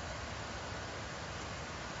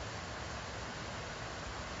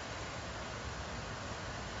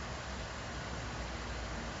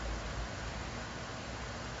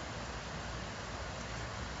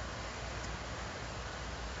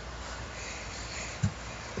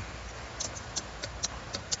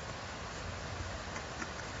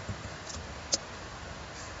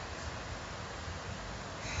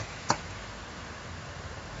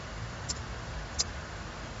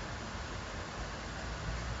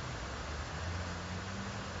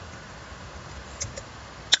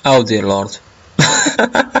 Oh dear lord.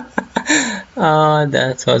 Oh,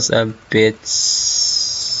 that was a bit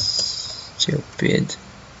stupid.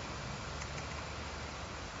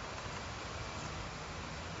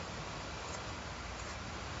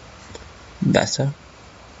 Better.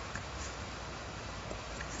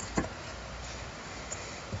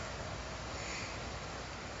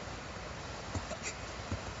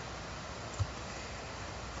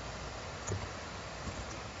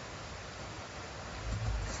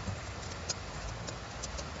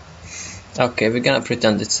 Okay, we're gonna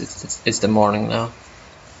pretend it's the morning now.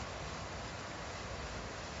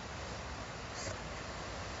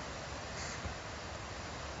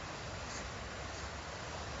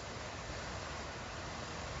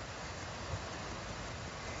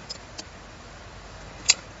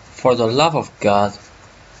 For the love of God,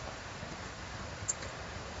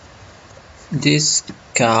 this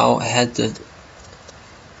cow had the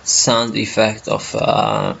sound effect of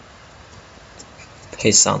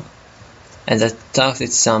his son. And I thought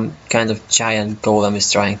it's some kind of giant golem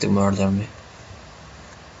is trying to murder me.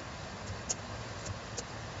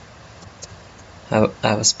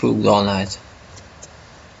 I was spooked all night.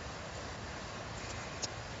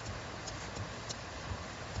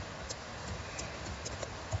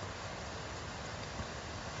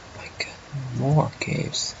 My God, more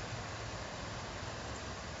caves.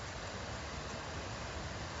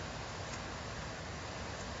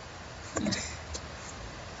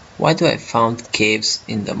 Why do I found caves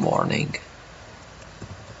in the morning?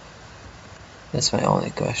 That's my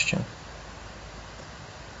only question.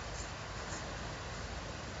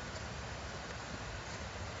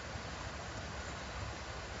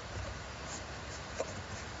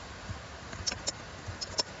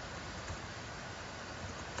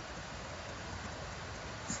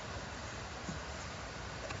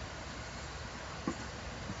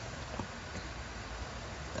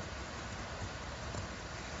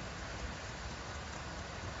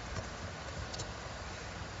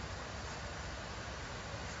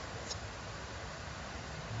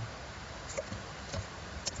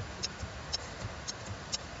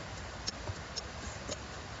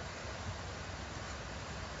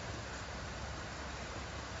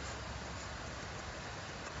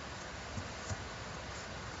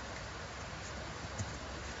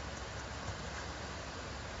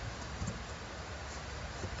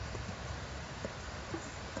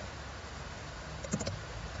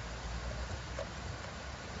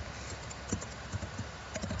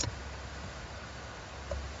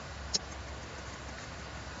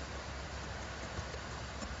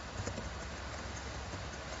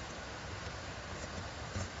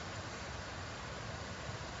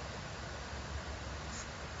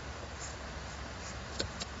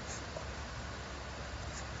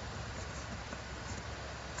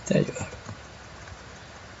 There you are.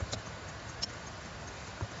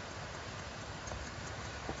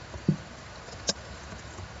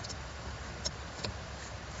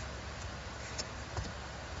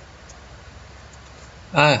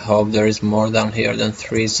 I hope there is more down here than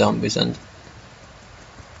 3 zombies. And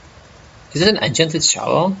is it an enchanted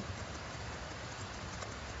shovel?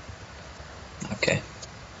 Okay.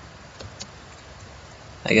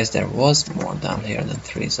 I guess there was more down here than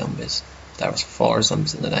 3 zombies. There was 4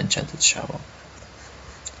 zombies and an enchanted shovel.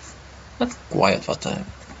 Not quite what I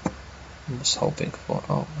was hoping for.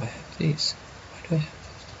 Oh, I have these. Why do I have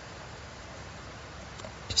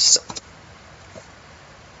these? Just...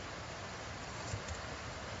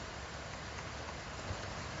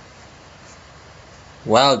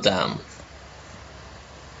 Well done.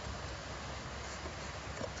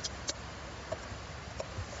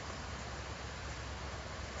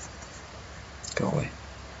 Go away.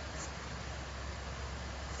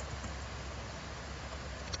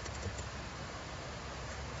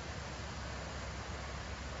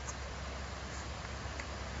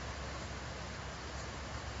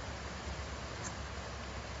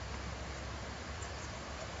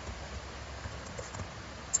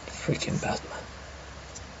 Freaking Batman.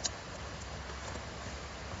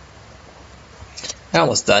 I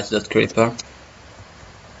almost died to that creeper.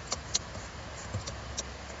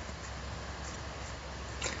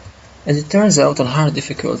 As it turns out, on hard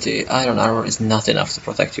difficulty, iron armor is not enough to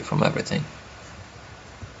protect you from everything.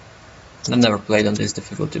 I've never played on this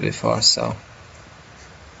difficulty before, so...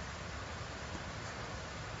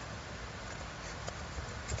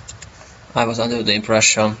 I was under the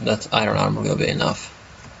impression that iron armor will be enough.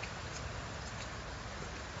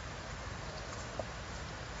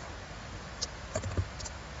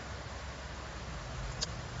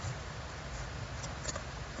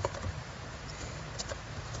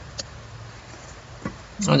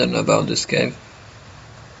 I don't know about this cave.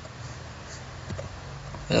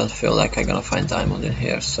 I don't feel like I'm gonna find diamond in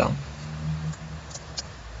here, so...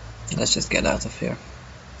 Let's just get out of here.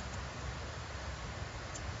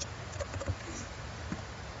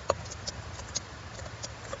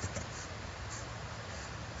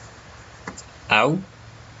 Ow!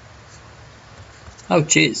 Oh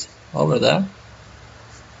jeez, over there?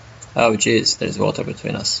 Oh jeez, there's water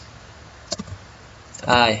between us.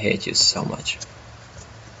 I hate you so much.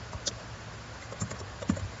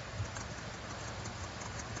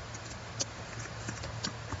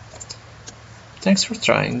 Thanks for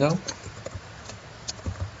trying, though.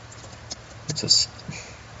 It was...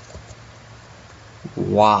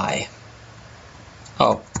 Why?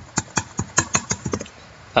 Oh.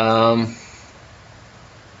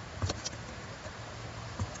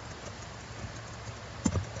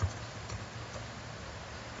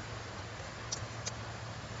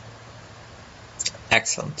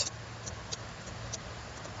 Excellent.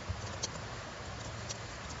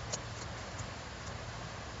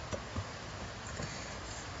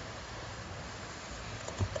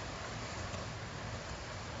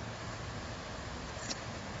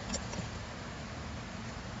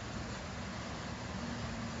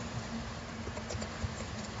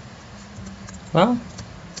 Well,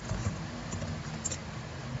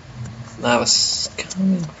 I was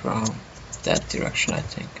coming from that direction, I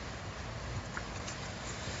think.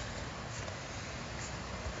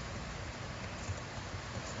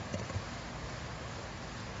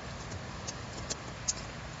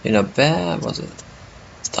 You know, that was a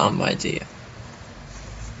dumb idea.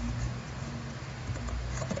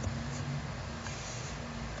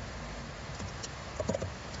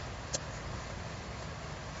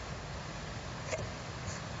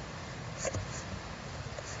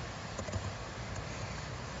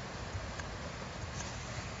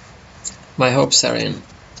 My hopes are in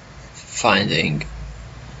finding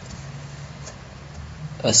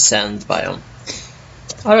a sand biome.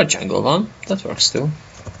 Or a jungle one, that works too.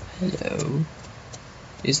 Hello.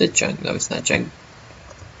 Is it jungle? No, it's not jungle.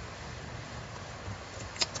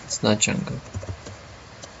 It's not jungle.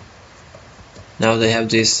 Now they have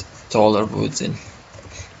these taller woods in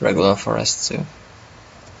regular forests too.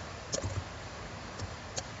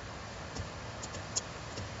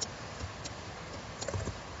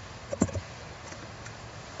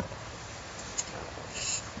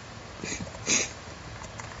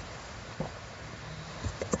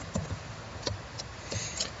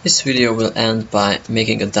 This video will end by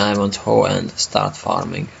making a diamond hoe and start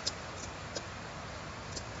farming.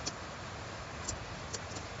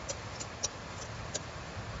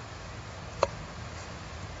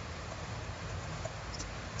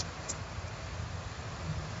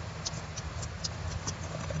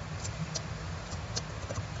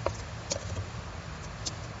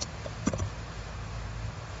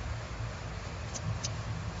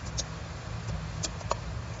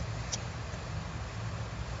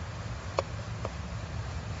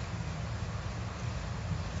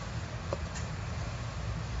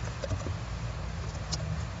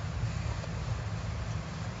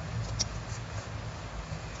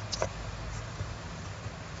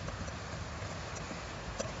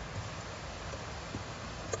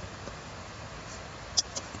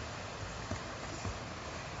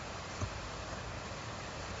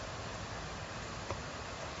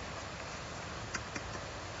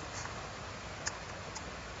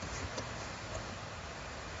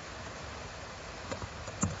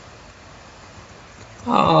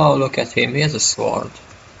 Oh, look at him, he has a sword.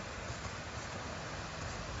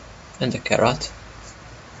 And a carrot.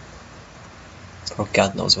 For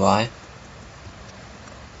God knows why.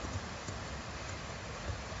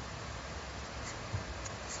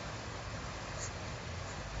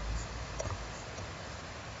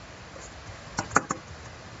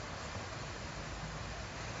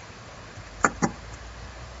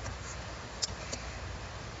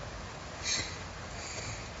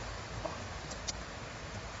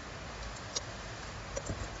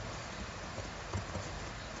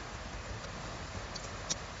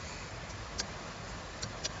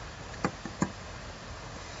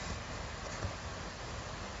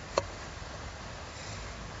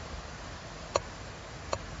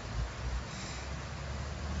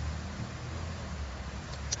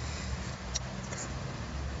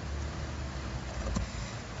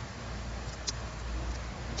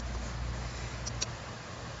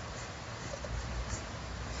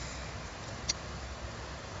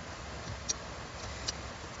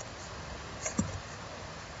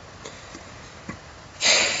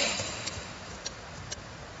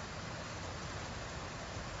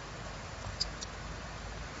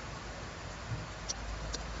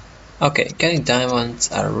 Okay, getting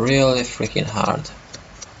diamonds are really freaking hard.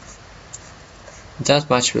 That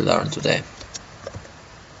much we learned today.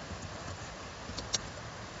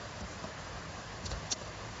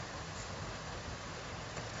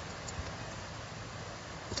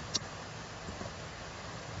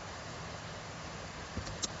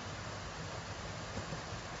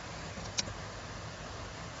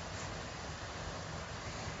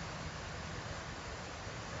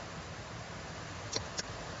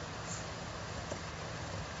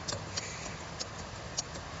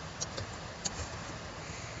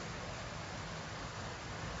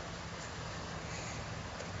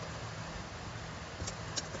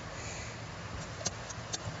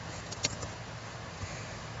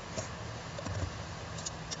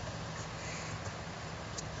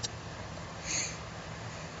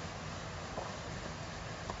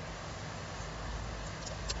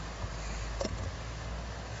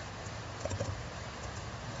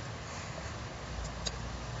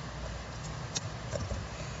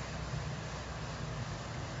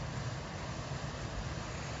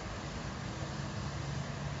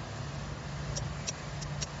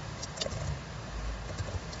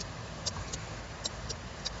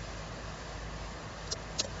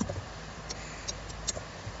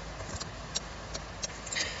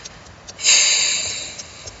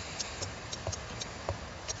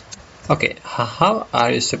 Okay, how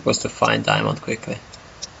are you supposed to find diamond quickly?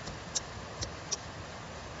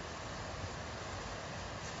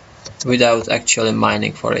 Without actually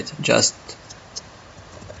mining for it, just...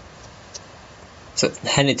 So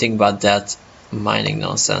anything but that mining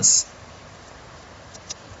nonsense.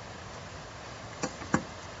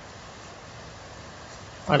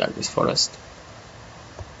 I like this forest.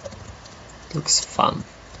 It looks fun.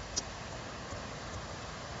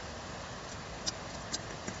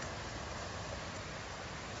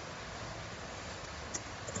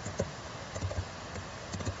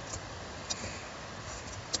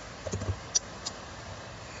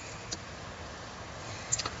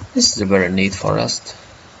 This is a very neat forest.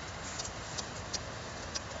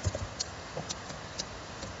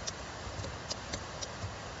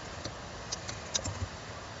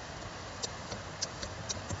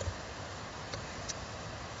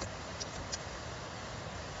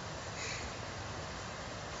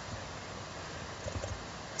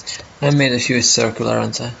 I made a huge circle,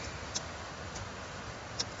 aren't I?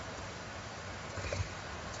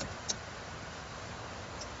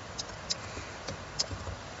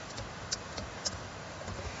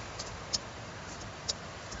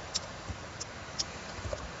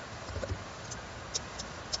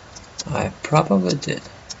 I probably did.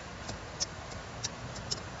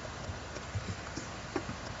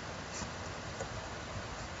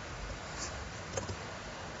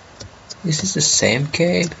 Is this the same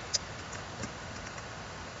cave?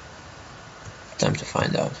 Time to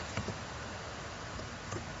find out.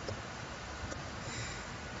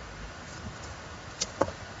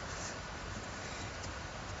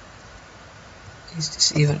 Is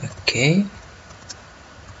this even a cave?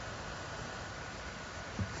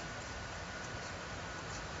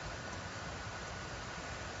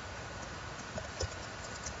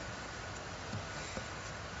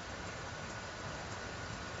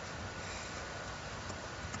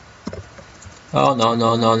 Oh no,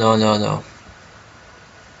 no, no, no, no, no.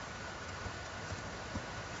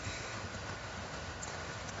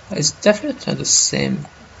 It's definitely the same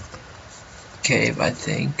cave, I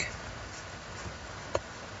think.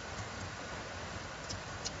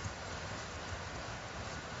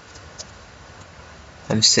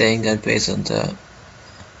 I'm saying that based on the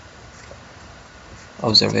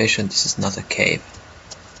observation, this is not a cave.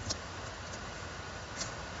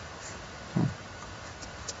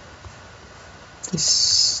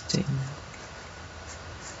 This thing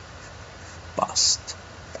bust.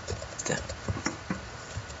 Damn.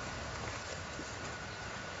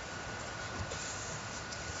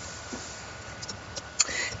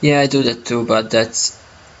 Yeah, I do that too, but that's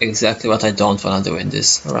exactly what I don't want to do in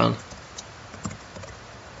this run.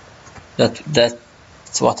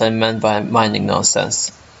 That's what I meant by mining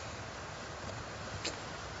nonsense.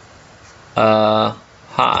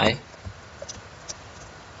 Hi.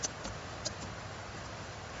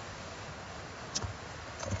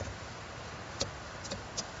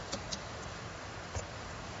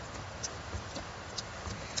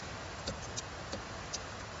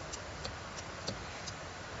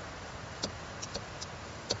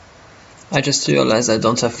 I just realized I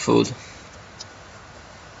don't have food.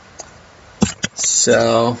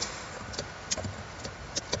 So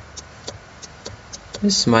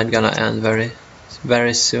this might gonna end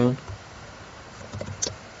very soon.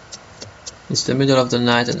 It's the middle of the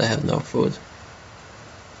night and I have no food.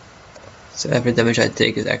 So every damage I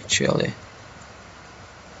take is actually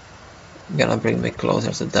gonna bring me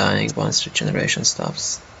closer to dying once regeneration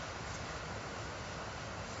stops.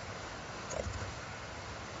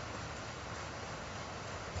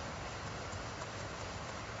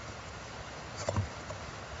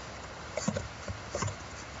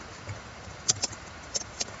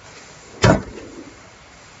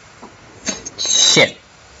 Shit.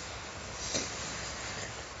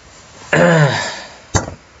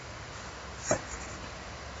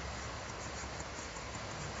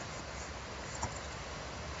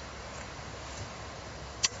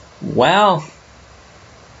 Well,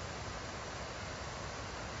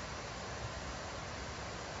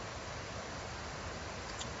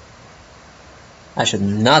 I should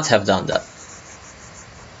not have done that.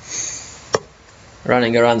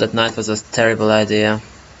 Running around at night was a terrible idea.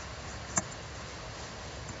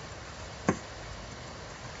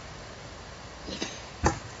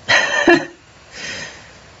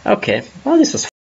 Okay, well, this was